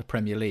throughout the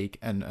Premier League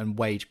and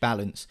wage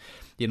balance,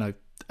 you know,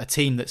 a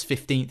team that's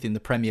 15th in the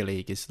Premier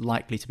League is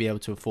likely to be able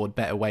to afford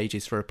better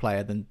wages for a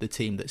player than the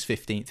team that's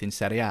 15th in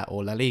Serie A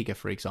or La Liga,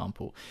 for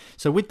example.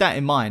 So with that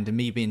in mind, and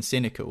me being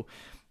cynical,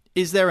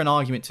 is there an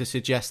argument to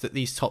suggest that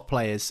these top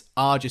players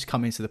are just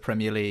coming to the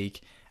Premier League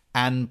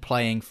and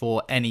playing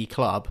for any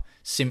club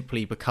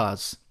simply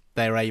because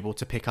they're able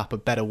to pick up a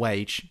better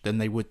wage than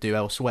they would do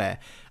elsewhere?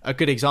 A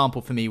good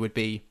example for me would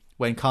be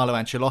when Carlo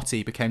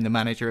Ancelotti became the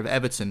manager of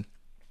Everton.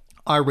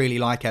 I really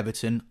like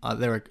Everton.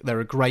 They're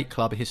a great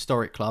club, a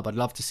historic club. I'd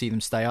love to see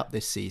them stay up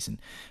this season.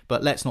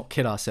 But let's not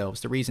kid ourselves.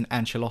 The reason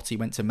Ancelotti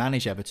went to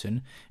manage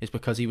Everton is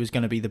because he was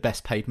going to be the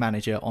best paid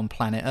manager on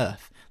planet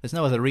Earth. There's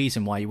no other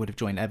reason why he would have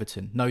joined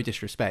Everton. No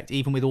disrespect.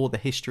 Even with all the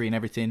history and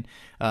everything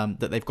that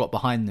they've got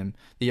behind them,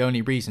 the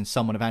only reason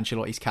someone of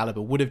Ancelotti's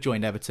calibre would have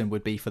joined Everton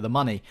would be for the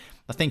money.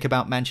 I think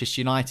about Manchester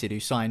United, who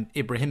signed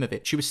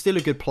Ibrahimovic. He was still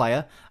a good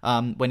player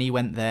when he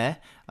went there.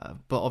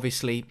 But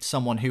obviously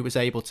someone who was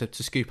able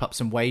to scoop up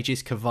some wages.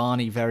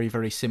 Cavani, very,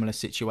 very similar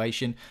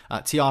situation.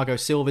 Thiago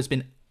Silva's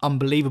been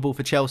unbelievable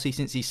for Chelsea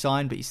since he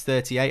signed, but he's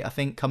 38, I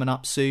think, coming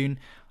up soon.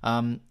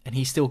 And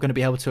he's still going to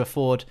be able to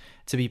afford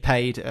to be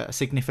paid a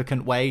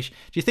significant wage. Do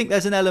you think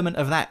there's an element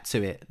of that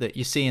to it, that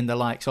you're seeing the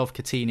likes of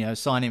Coutinho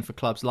signing for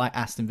clubs like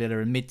Aston Villa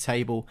and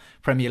mid-table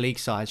Premier League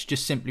sides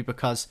just simply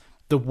because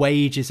the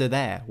wages are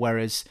there,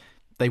 whereas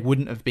they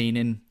wouldn't have been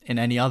in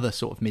any other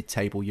sort of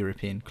mid-table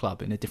European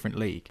club in a different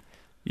league?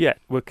 Yeah,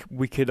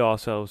 we kid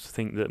ourselves to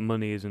think that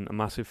money isn't a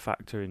massive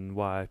factor in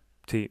why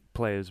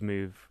players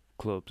move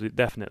clubs. It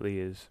definitely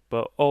is.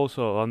 But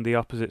also, on the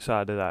opposite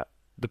side of that,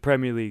 the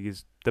Premier League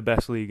is the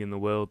best league in the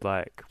world.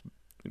 Like,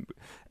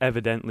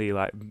 evidently,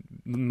 like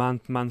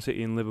Man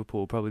City and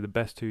Liverpool, probably the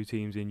best two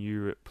teams in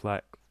Europe.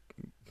 Like,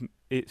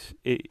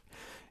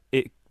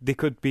 they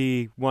could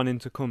be wanting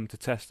to come to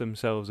test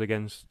themselves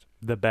against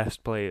the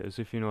best players,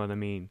 if you know what I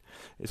mean.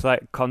 It's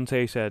like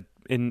Conte said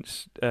in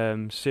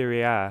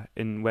Serie A,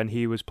 when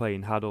he was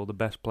playing, had all the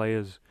best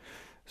players,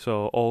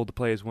 so all the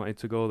players wanted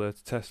to go there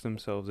to test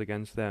themselves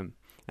against them.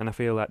 And I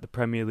feel like the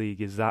Premier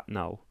League is that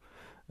now.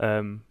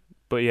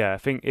 But yeah, I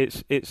think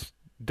it's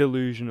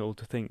delusional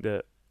to think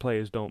that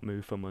players don't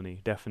move for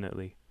money.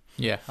 Definitely.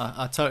 Yeah,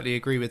 I totally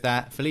agree with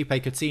that. Felipe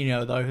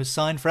Coutinho, though, has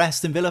signed for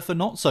Aston Villa for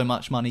not so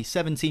much money.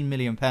 £17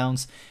 million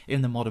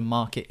in the modern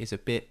market is a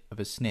bit of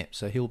a snip.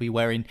 So he'll be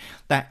wearing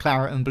that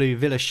claret and blue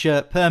Villa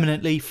shirt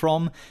permanently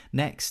from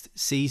next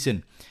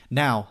season.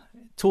 Now,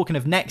 talking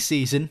of next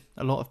season,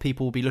 a lot of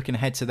people will be looking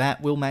ahead to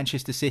that. Will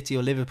Manchester City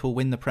or Liverpool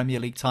win the Premier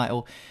League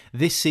title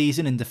this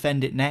season and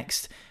defend it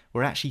next?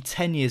 We're actually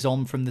 10 years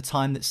on from the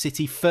time that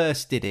City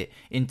first did it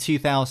in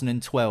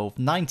 2012.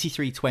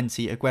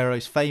 93-20,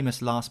 Aguero's famous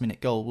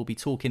last-minute goal. We'll be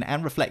talking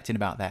and reflecting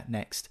about that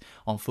next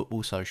on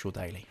Football Social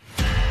Daily.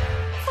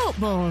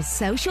 Football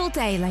Social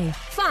Daily.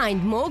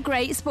 Find more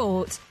great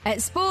sport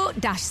at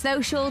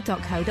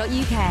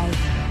sport-social.co.uk.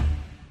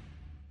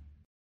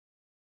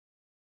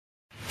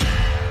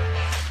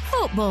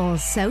 Football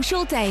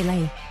Social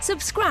Daily.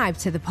 Subscribe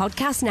to the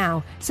podcast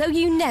now so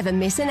you never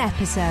miss an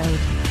episode.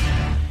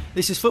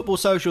 This is Football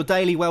Social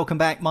Daily. Welcome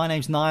back. My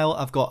name's Niall.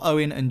 I've got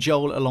Owen and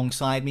Joel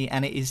alongside me,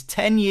 and it is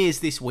 10 years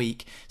this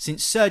week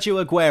since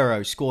Sergio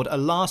Aguero scored a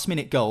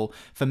last-minute goal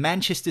for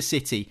Manchester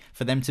City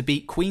for them to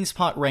beat Queen's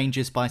Park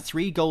Rangers by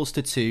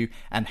 3-2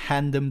 and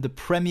hand them the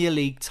Premier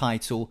League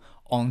title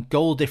on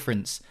goal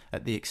difference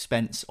at the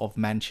expense of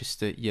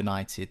Manchester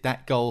United.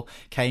 That goal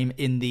came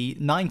in the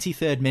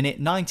 93rd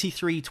minute.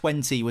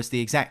 93-20 was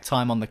the exact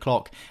time on the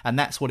clock, and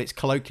that's what it's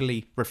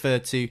colloquially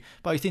referred to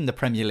both in the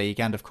Premier League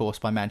and of course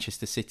by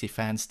Manchester City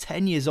fans.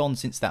 10 years on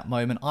since that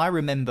moment. I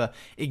remember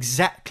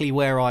exactly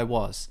where I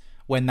was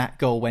when that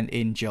goal went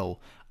in,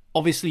 Joel.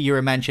 Obviously you're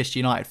a Manchester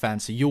United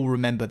fan, so you'll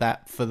remember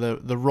that for the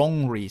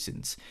wrong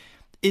reasons.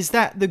 Is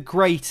that the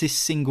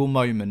greatest single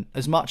moment,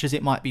 as much as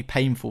it might be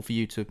painful for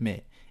you to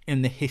admit,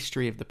 in the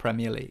history of the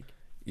Premier League?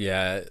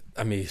 Yeah,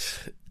 I mean,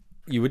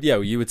 you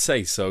would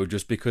say so,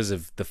 just because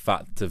of the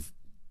fact of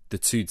the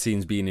two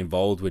teams being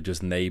involved were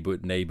just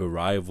neighbour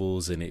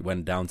rivals, and it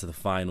went down to the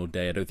final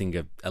day. I don't think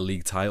a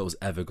league title's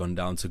ever gone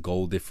down to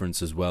goal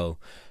difference as well.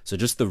 So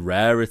just the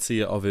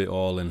rarity of it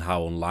all and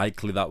how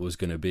unlikely that was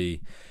going to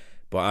be.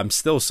 But I'm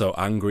still so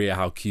angry at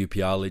how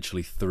QPR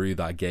literally threw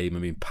that game. I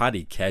mean,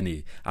 Paddy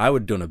Kenny, I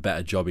would have done a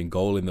better job in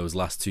goal in those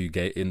last two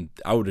games.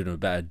 I would have done a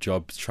better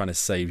job trying to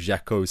save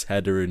Dzeko's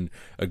header and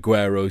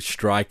Aguero's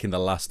strike in the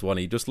last one.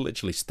 He just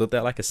literally stood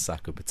there like a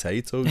sack of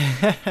potatoes.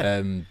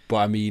 But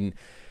I mean,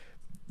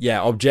 yeah,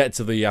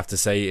 objectively, you have to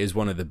say it is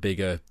one of the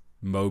bigger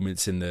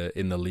moments in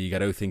the league. I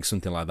don't think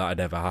something like that would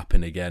ever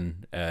happen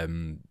again.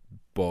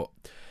 But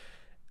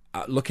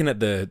looking at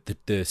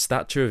the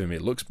stature of him,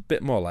 it looks a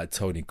bit more like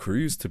Toni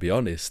Kroos, to be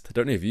honest. I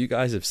don't know if you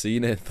guys have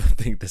seen it, I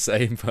think the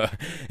same, but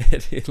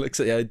it looks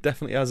like it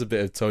definitely has a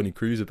bit of Toni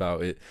Kroos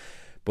about it.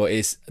 But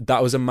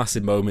that was a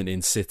massive moment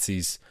in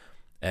City's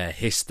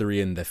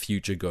history and their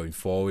future going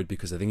forward,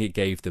 because I think it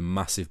gave them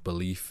massive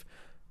belief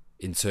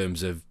in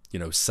terms of, you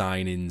know,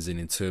 signings and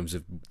in terms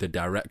of the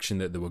direction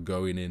that they were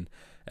going in.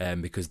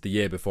 Because the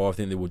year before, I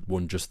think they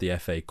won just the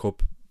FA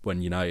Cup when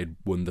United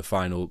won the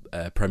final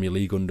Premier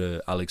League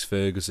under Alex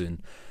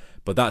Ferguson.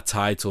 But that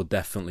title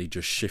definitely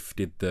just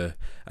shifted the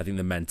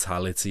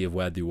mentality of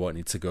where they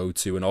wanted to go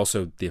to, and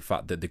also the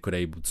fact that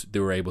they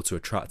were able to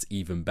attract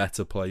even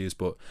better players.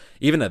 But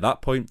even at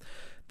that point,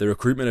 the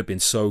recruitment had been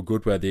so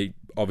good, where they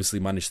obviously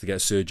managed to get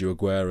Sergio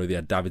Aguero, they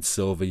had David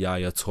Silva,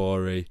 Yaya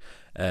Toure.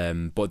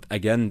 But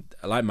again,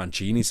 like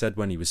Mancini said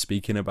when he was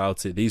speaking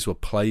about it, these were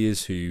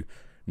players who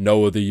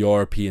no other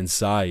European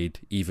side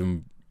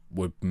even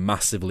were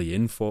massively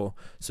in for.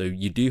 So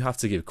you do have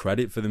to give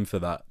credit for them for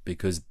that,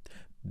 because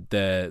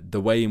the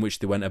way in which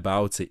they went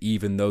about it,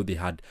 even though they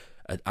had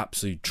an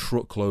absolute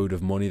truckload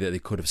of money that they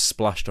could have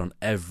splashed on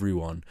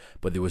everyone,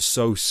 but they were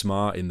so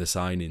smart in the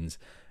signings.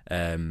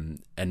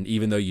 And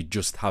even though you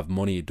just have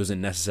money, it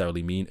doesn't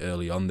necessarily mean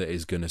early on that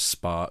it's going to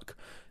spark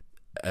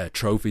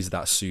trophies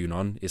that soon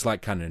on. It's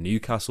like kind of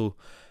Newcastle.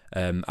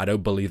 I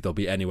don't believe they'll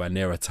be anywhere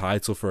near a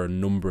title for a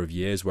number of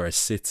years, whereas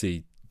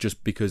City,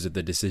 just because of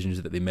the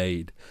decisions that they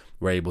made,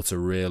 were able to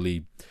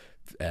really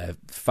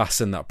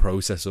fasten that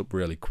process up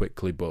really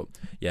quickly. But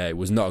yeah, it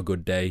was not a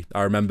good day.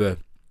 I remember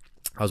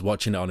I was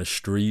watching it on a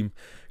stream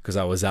because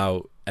I was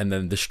out, and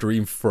then the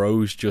stream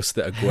froze just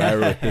at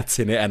Aguero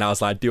hitting it, and I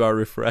was like, do I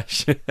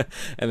refresh?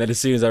 And then as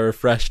soon as I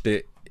refreshed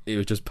it, it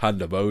was just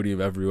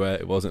pandemonium everywhere.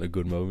 It wasn't a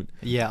good moment.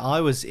 Yeah,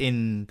 I was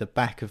in the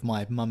back of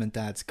my mum and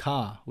dad's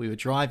car. We were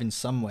driving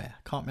somewhere.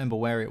 I can't remember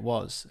where it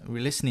was. We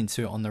were listening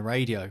to it on the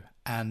radio.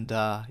 And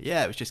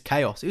yeah, it was just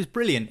chaos. It was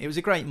brilliant. It was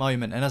a great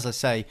moment. And as I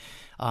say,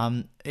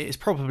 it is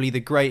probably the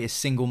greatest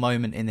single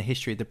moment in the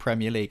history of the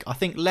Premier League. I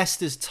think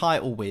Leicester's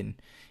title win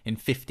in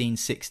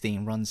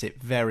 15-16 runs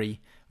it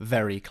very,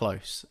 very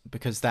close,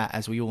 because that,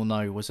 as we all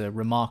know, was a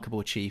remarkable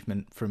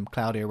achievement from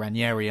Claudio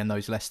Ranieri and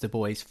those Leicester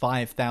boys.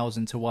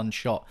 5,000 to 1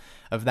 shot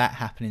of that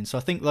happening. So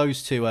I think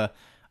those two are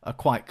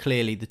quite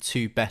clearly the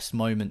two best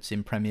moments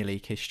in Premier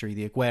League history.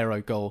 The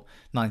Aguero goal,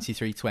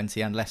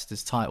 93-20, and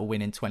Leicester's title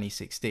win in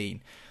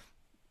 2016.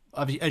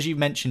 As you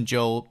mentioned,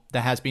 Joel,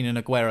 there has been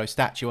an Aguero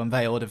statue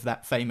unveiled of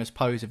that famous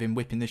pose of him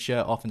whipping the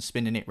shirt off and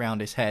spinning it round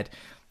his head.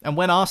 And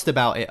when asked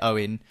about it,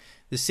 Owen,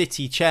 the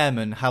City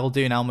chairman,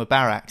 Khaldoon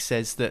Al-Mubarak,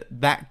 says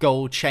that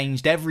goal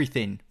changed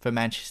everything for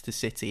Manchester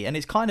City. And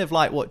it's kind of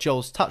like what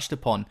Joel's touched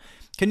upon.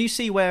 Can you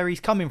see where he's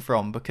coming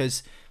from?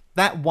 Because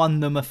that won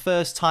them a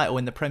first title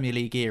in the Premier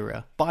League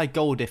era by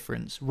goal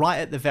difference, right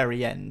at the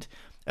very end,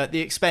 at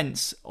the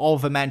expense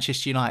of a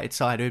Manchester United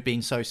side who had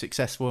been so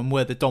successful and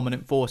were the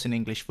dominant force in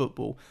English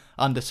football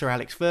under Sir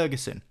Alex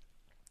Ferguson.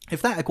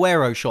 If that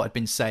Aguero shot had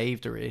been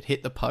saved, or it had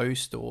hit the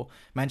post, or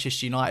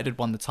Manchester United had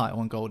won the title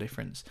on goal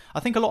difference, I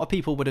think a lot of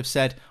people would have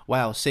said,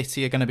 wow,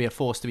 City are going to be a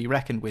force to be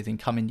reckoned with in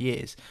coming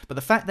years. But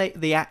the fact that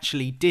they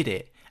actually did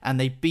it, and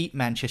they beat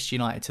Manchester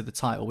United to the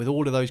title with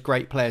all of those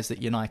great players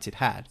that United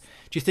had,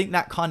 do you think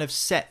that kind of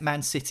set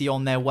Man City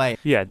on their way?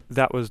 Yeah,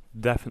 that was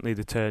definitely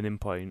the turning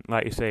point.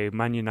 Like you say,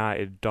 Man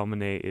United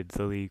dominated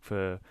the league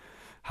for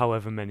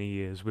however many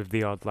years, with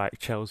the odd like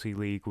Chelsea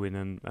league win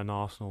and an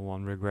Arsenal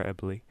one,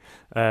 regrettably.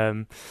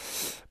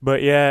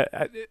 But yeah,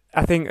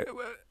 I think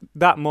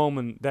that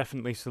moment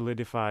definitely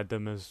solidified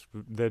them as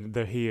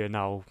they're here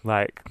now.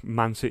 Like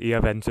Man City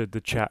have entered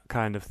the chat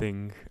kind of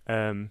thing.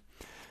 And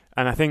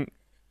I think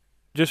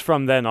just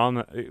from then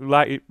on,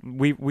 like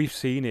we've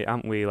seen it,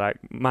 haven't we? Like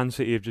Man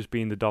City have just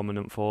been the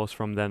dominant force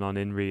from then on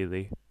in,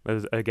 really.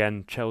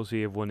 Again,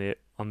 Chelsea have won it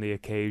on the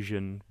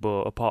occasion,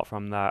 but apart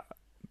from that,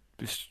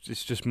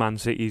 it's just Man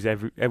City's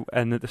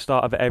and at the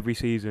start of every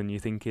season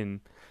you're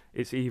thinking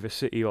it's either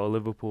City or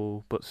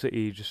Liverpool, but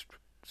City just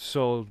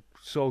so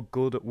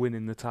good at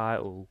winning the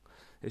title.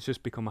 It's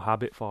just become a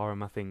habit for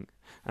them, I think.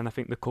 And I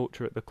think the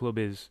culture at the club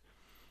is,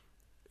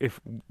 if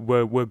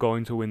we're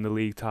going to win the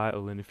league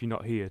title, and if you're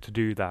not here to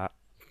do that,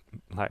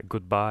 like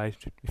goodbye,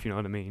 if you know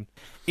what I mean.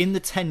 In the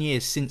 10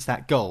 years since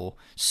that goal,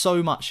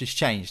 so much has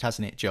changed,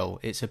 hasn't it, Joel?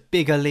 It's a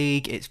bigger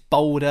league, it's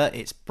bolder,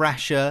 it's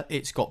brasher,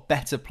 it's got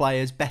better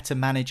players, better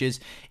managers.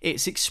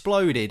 It's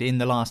exploded in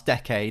the last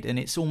decade, and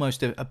it's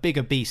almost a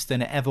bigger beast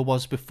than it ever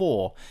was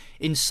before.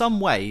 In some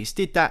ways,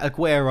 did that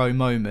Aguero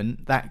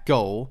moment, that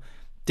goal,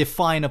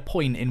 define a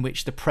point in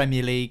which the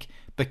Premier League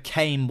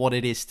became what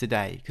it is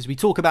today? Because we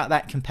talk about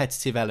that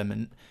competitive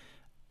element,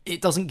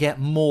 it doesn't get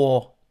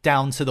more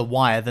down to the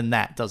wire than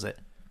that, does it?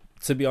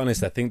 To be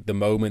honest, I think the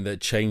moment that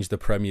changed the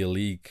Premier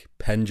League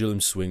pendulum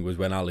swing was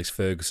when Alex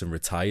Ferguson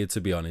retired, to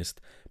be honest,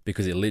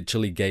 because it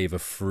literally gave a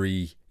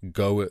free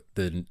go at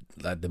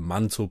the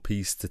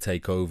mantelpiece to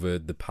take over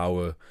the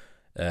power,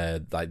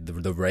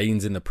 the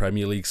reins in the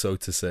Premier League, so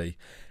to say.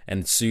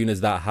 And as soon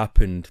as that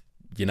happened,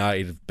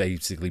 United have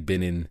basically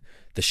been in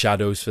the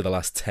shadows for the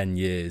last 10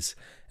 years.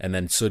 And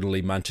then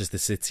suddenly Manchester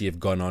City have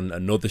gone on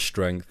another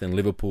strength, and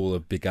Liverpool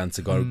have begun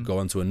to go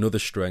on to another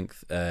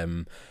strength.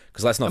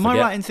 Because let's not forget. Am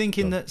I right in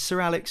thinking that Sir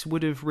Alex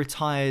would have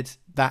retired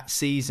that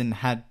season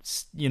had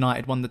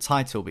United won the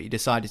title, but he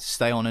decided to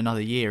stay on another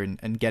year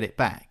and get it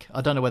back?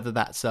 I don't know whether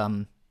that's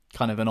kind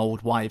of an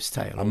old wives'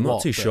 tale. I'm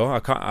not too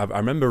sure. I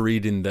remember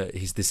reading that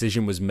his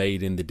decision was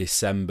made in the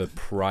December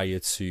prior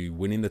to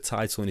winning the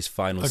title in his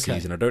final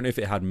season. I don't know if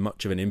it had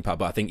much of an impact,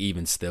 but I think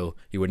even still,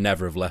 he would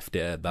never have left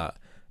it at that.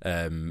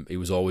 He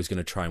was always going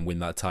to try and win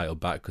that title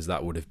back, because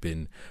that would have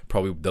been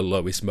probably the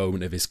lowest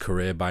moment of his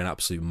career by an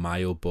absolute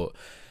mile. But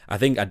I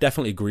think I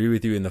definitely agree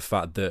with you in the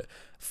fact that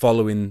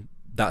following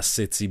that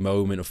City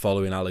moment of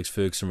following Alex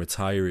Ferguson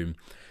retiring,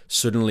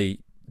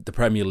 suddenly the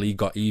Premier League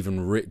got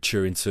even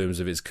richer in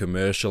terms of its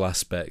commercial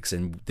aspects,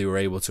 and they were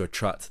able to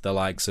attract the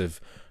likes of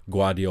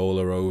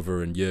Guardiola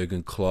over and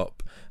Jurgen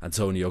Klopp,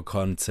 Antonio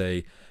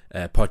Conte,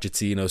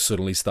 Pochettino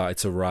suddenly started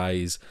to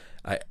rise.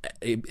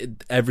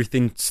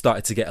 Everything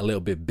started to get a little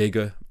bit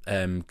bigger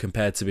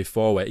compared to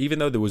before, where even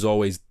though there was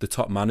always the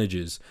top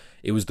managers,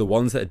 it was the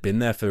ones that had been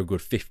there for a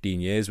good 15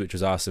 years, which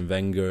was Arsene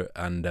Wenger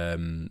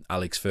and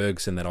Alex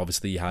Ferguson. Then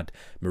obviously you had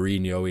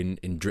Mourinho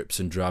in drips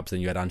and drabs,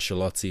 then you had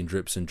Ancelotti in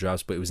drips and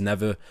drabs, but it was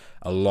never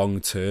a long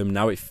term.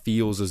 Now it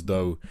feels as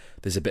though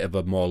there's a bit of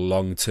a more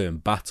long term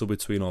battle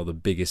between all the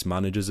biggest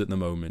managers at the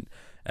moment,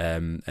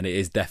 and it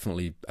is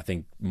definitely, I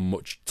think,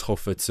 much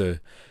tougher to,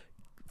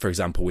 for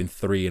example, win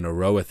 3 in a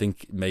row. I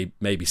think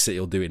maybe City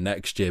will do it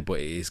next year, but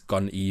it's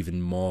gone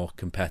even more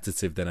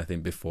competitive than I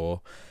think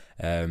before.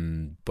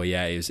 But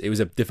yeah, it was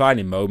a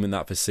defining moment,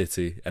 that for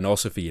City, and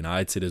also for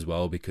United as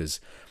well, because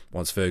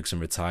once Ferguson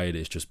retired,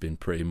 it's just been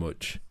pretty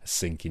much a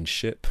sinking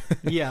ship.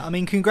 Yeah, I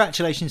mean,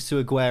 congratulations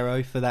to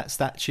Aguero for that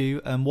statue,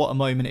 and what a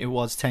moment it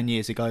was 10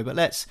 years ago. But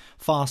let's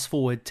fast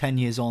forward 10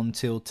 years on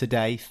till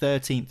today,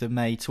 13th of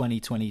May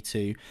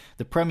 2022.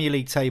 The Premier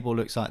League table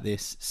looks like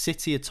this.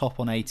 City are top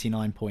on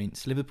 89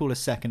 points. Liverpool are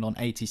second on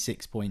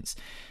 86 points.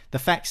 The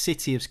fact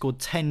City have scored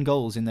 10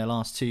 goals in their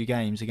last 2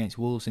 games against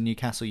Wolves and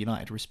Newcastle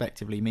United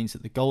respectively means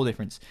that the goal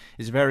difference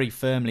is very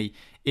firmly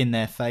in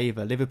their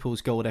favour.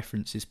 Liverpool's goal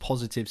difference is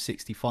positive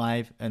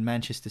 65 and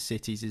Manchester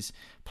City's is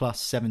plus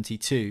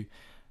 72.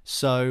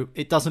 So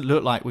it doesn't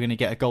look like we're going to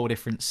get a goal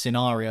difference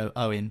scenario,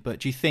 Owen, but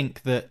do you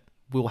think that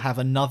we'll have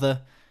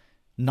another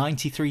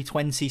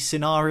 93-20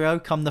 scenario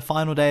come the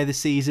final day of the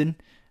season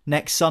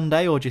next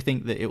Sunday, or do you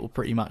think that it will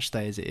pretty much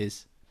stay as it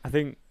is? I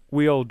think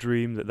we all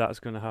dream that that's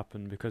going to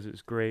happen because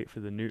it's great for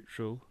the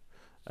neutral,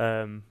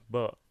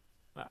 but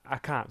I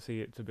can't see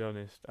it, to be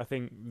honest. I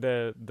think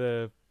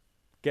the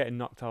getting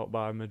knocked out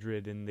by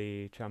Madrid in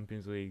the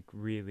Champions League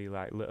really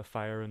lit a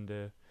fire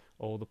under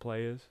all the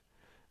players,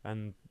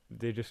 and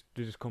they just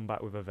come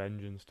back with a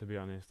vengeance, to be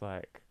honest.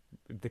 Like,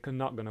 they're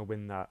not going to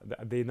win that.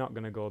 They're not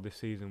going to go this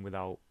season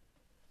without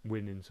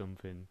winning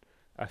something,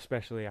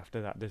 especially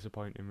after that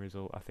disappointing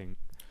result, I think.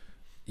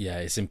 Yeah,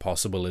 it's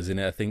impossible, isn't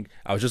it? I think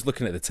I was just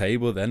looking at the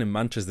table then, and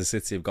Manchester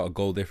City have got a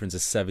goal difference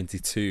of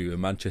 72, and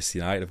Manchester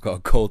United have got a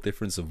goal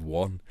difference of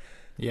 1.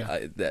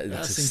 Yeah,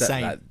 that's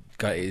insane.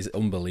 It is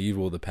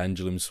unbelievable. The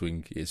pendulum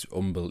swing is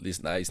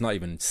unbelievable. It's not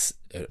even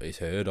it's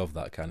heard of,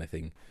 that kind of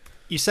thing.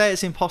 You say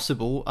it's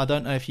impossible. I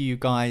don't know if you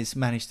guys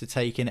managed to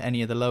take in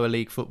any of the lower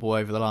league football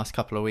over the last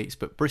couple of weeks,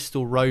 but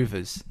Bristol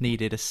Rovers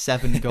needed a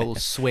 7-goal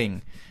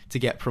swing to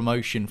get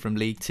promotion from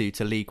League 2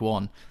 to League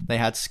 1. They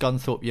had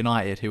Scunthorpe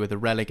United, who were the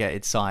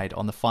relegated side,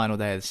 on the final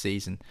day of the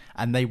season,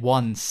 and they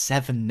won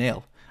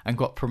 7-0 and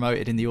got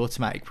promoted in the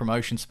automatic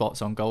promotion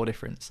spots on goal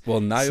difference.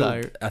 Well,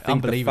 Niall, I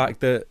think the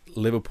fact that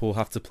Liverpool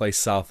have to play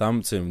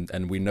Southampton,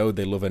 and we know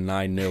they love a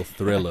 9-0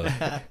 thriller,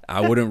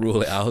 I wouldn't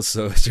rule it out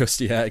so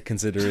just yet,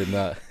 considering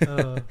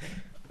that.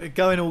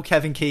 Going all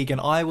Kevin Keegan.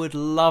 I would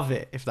love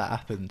it if that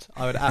happened.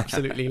 I would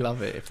absolutely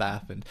love it if that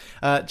happened.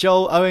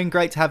 Joel, Owen,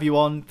 great to have you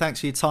on. Thanks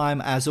for your time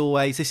as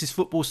always. This is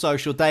Football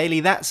Social Daily.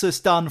 That's us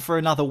done for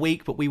another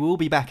week, but we will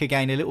be back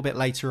again a little bit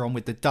later on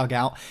with the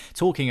Dugout.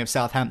 Talking of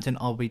Southampton,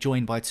 I'll be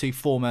joined by two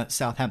former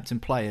Southampton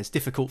players.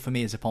 Difficult for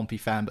me as a Pompey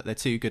fan, but they're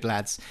two good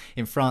lads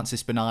in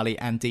Francis Benali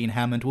and Dean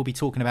Hammond. We'll be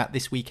talking about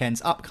this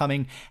weekend's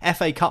upcoming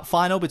FA Cup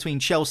final between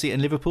Chelsea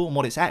and Liverpool and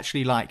what it's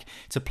actually like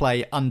to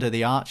play under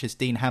the arch, as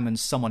Dean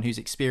Hammond's someone who's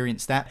experienced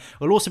that.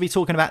 We'll also be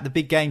talking about the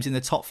big games in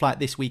the top flight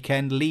this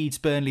weekend. Leeds,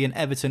 Burnley and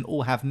Everton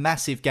all have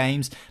massive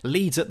games.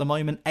 Leeds at the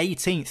moment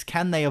 18th.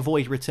 Can they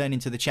avoid returning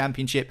to the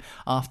Championship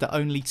after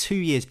only 2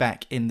 years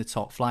back in the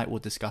top flight? We'll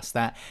discuss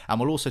that. And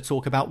we'll also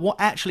talk about what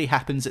actually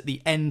happens at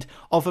the end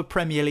of a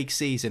Premier League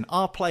season.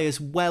 Are players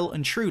well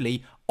and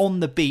truly on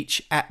the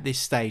beach at this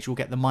stage? We'll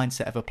get the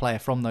mindset of a player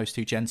from those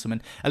two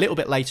gentlemen a little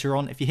bit later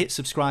on. If you hit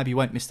subscribe, you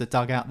won't miss the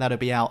Dugout. That'll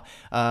be out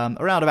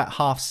around about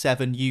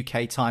 7:30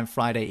 UK time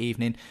Friday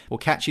evening. We'll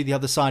catch you the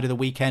other side of the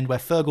weekend where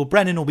Fergal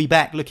Brennan will be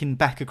back looking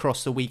back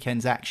across the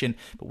weekend's action.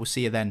 But we'll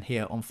see you then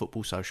here on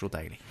Football Social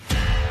Daily.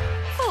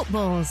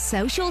 Football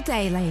Social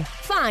Daily.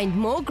 Find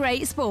more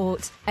great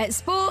sport at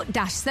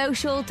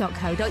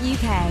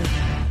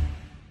sport-social.co.uk.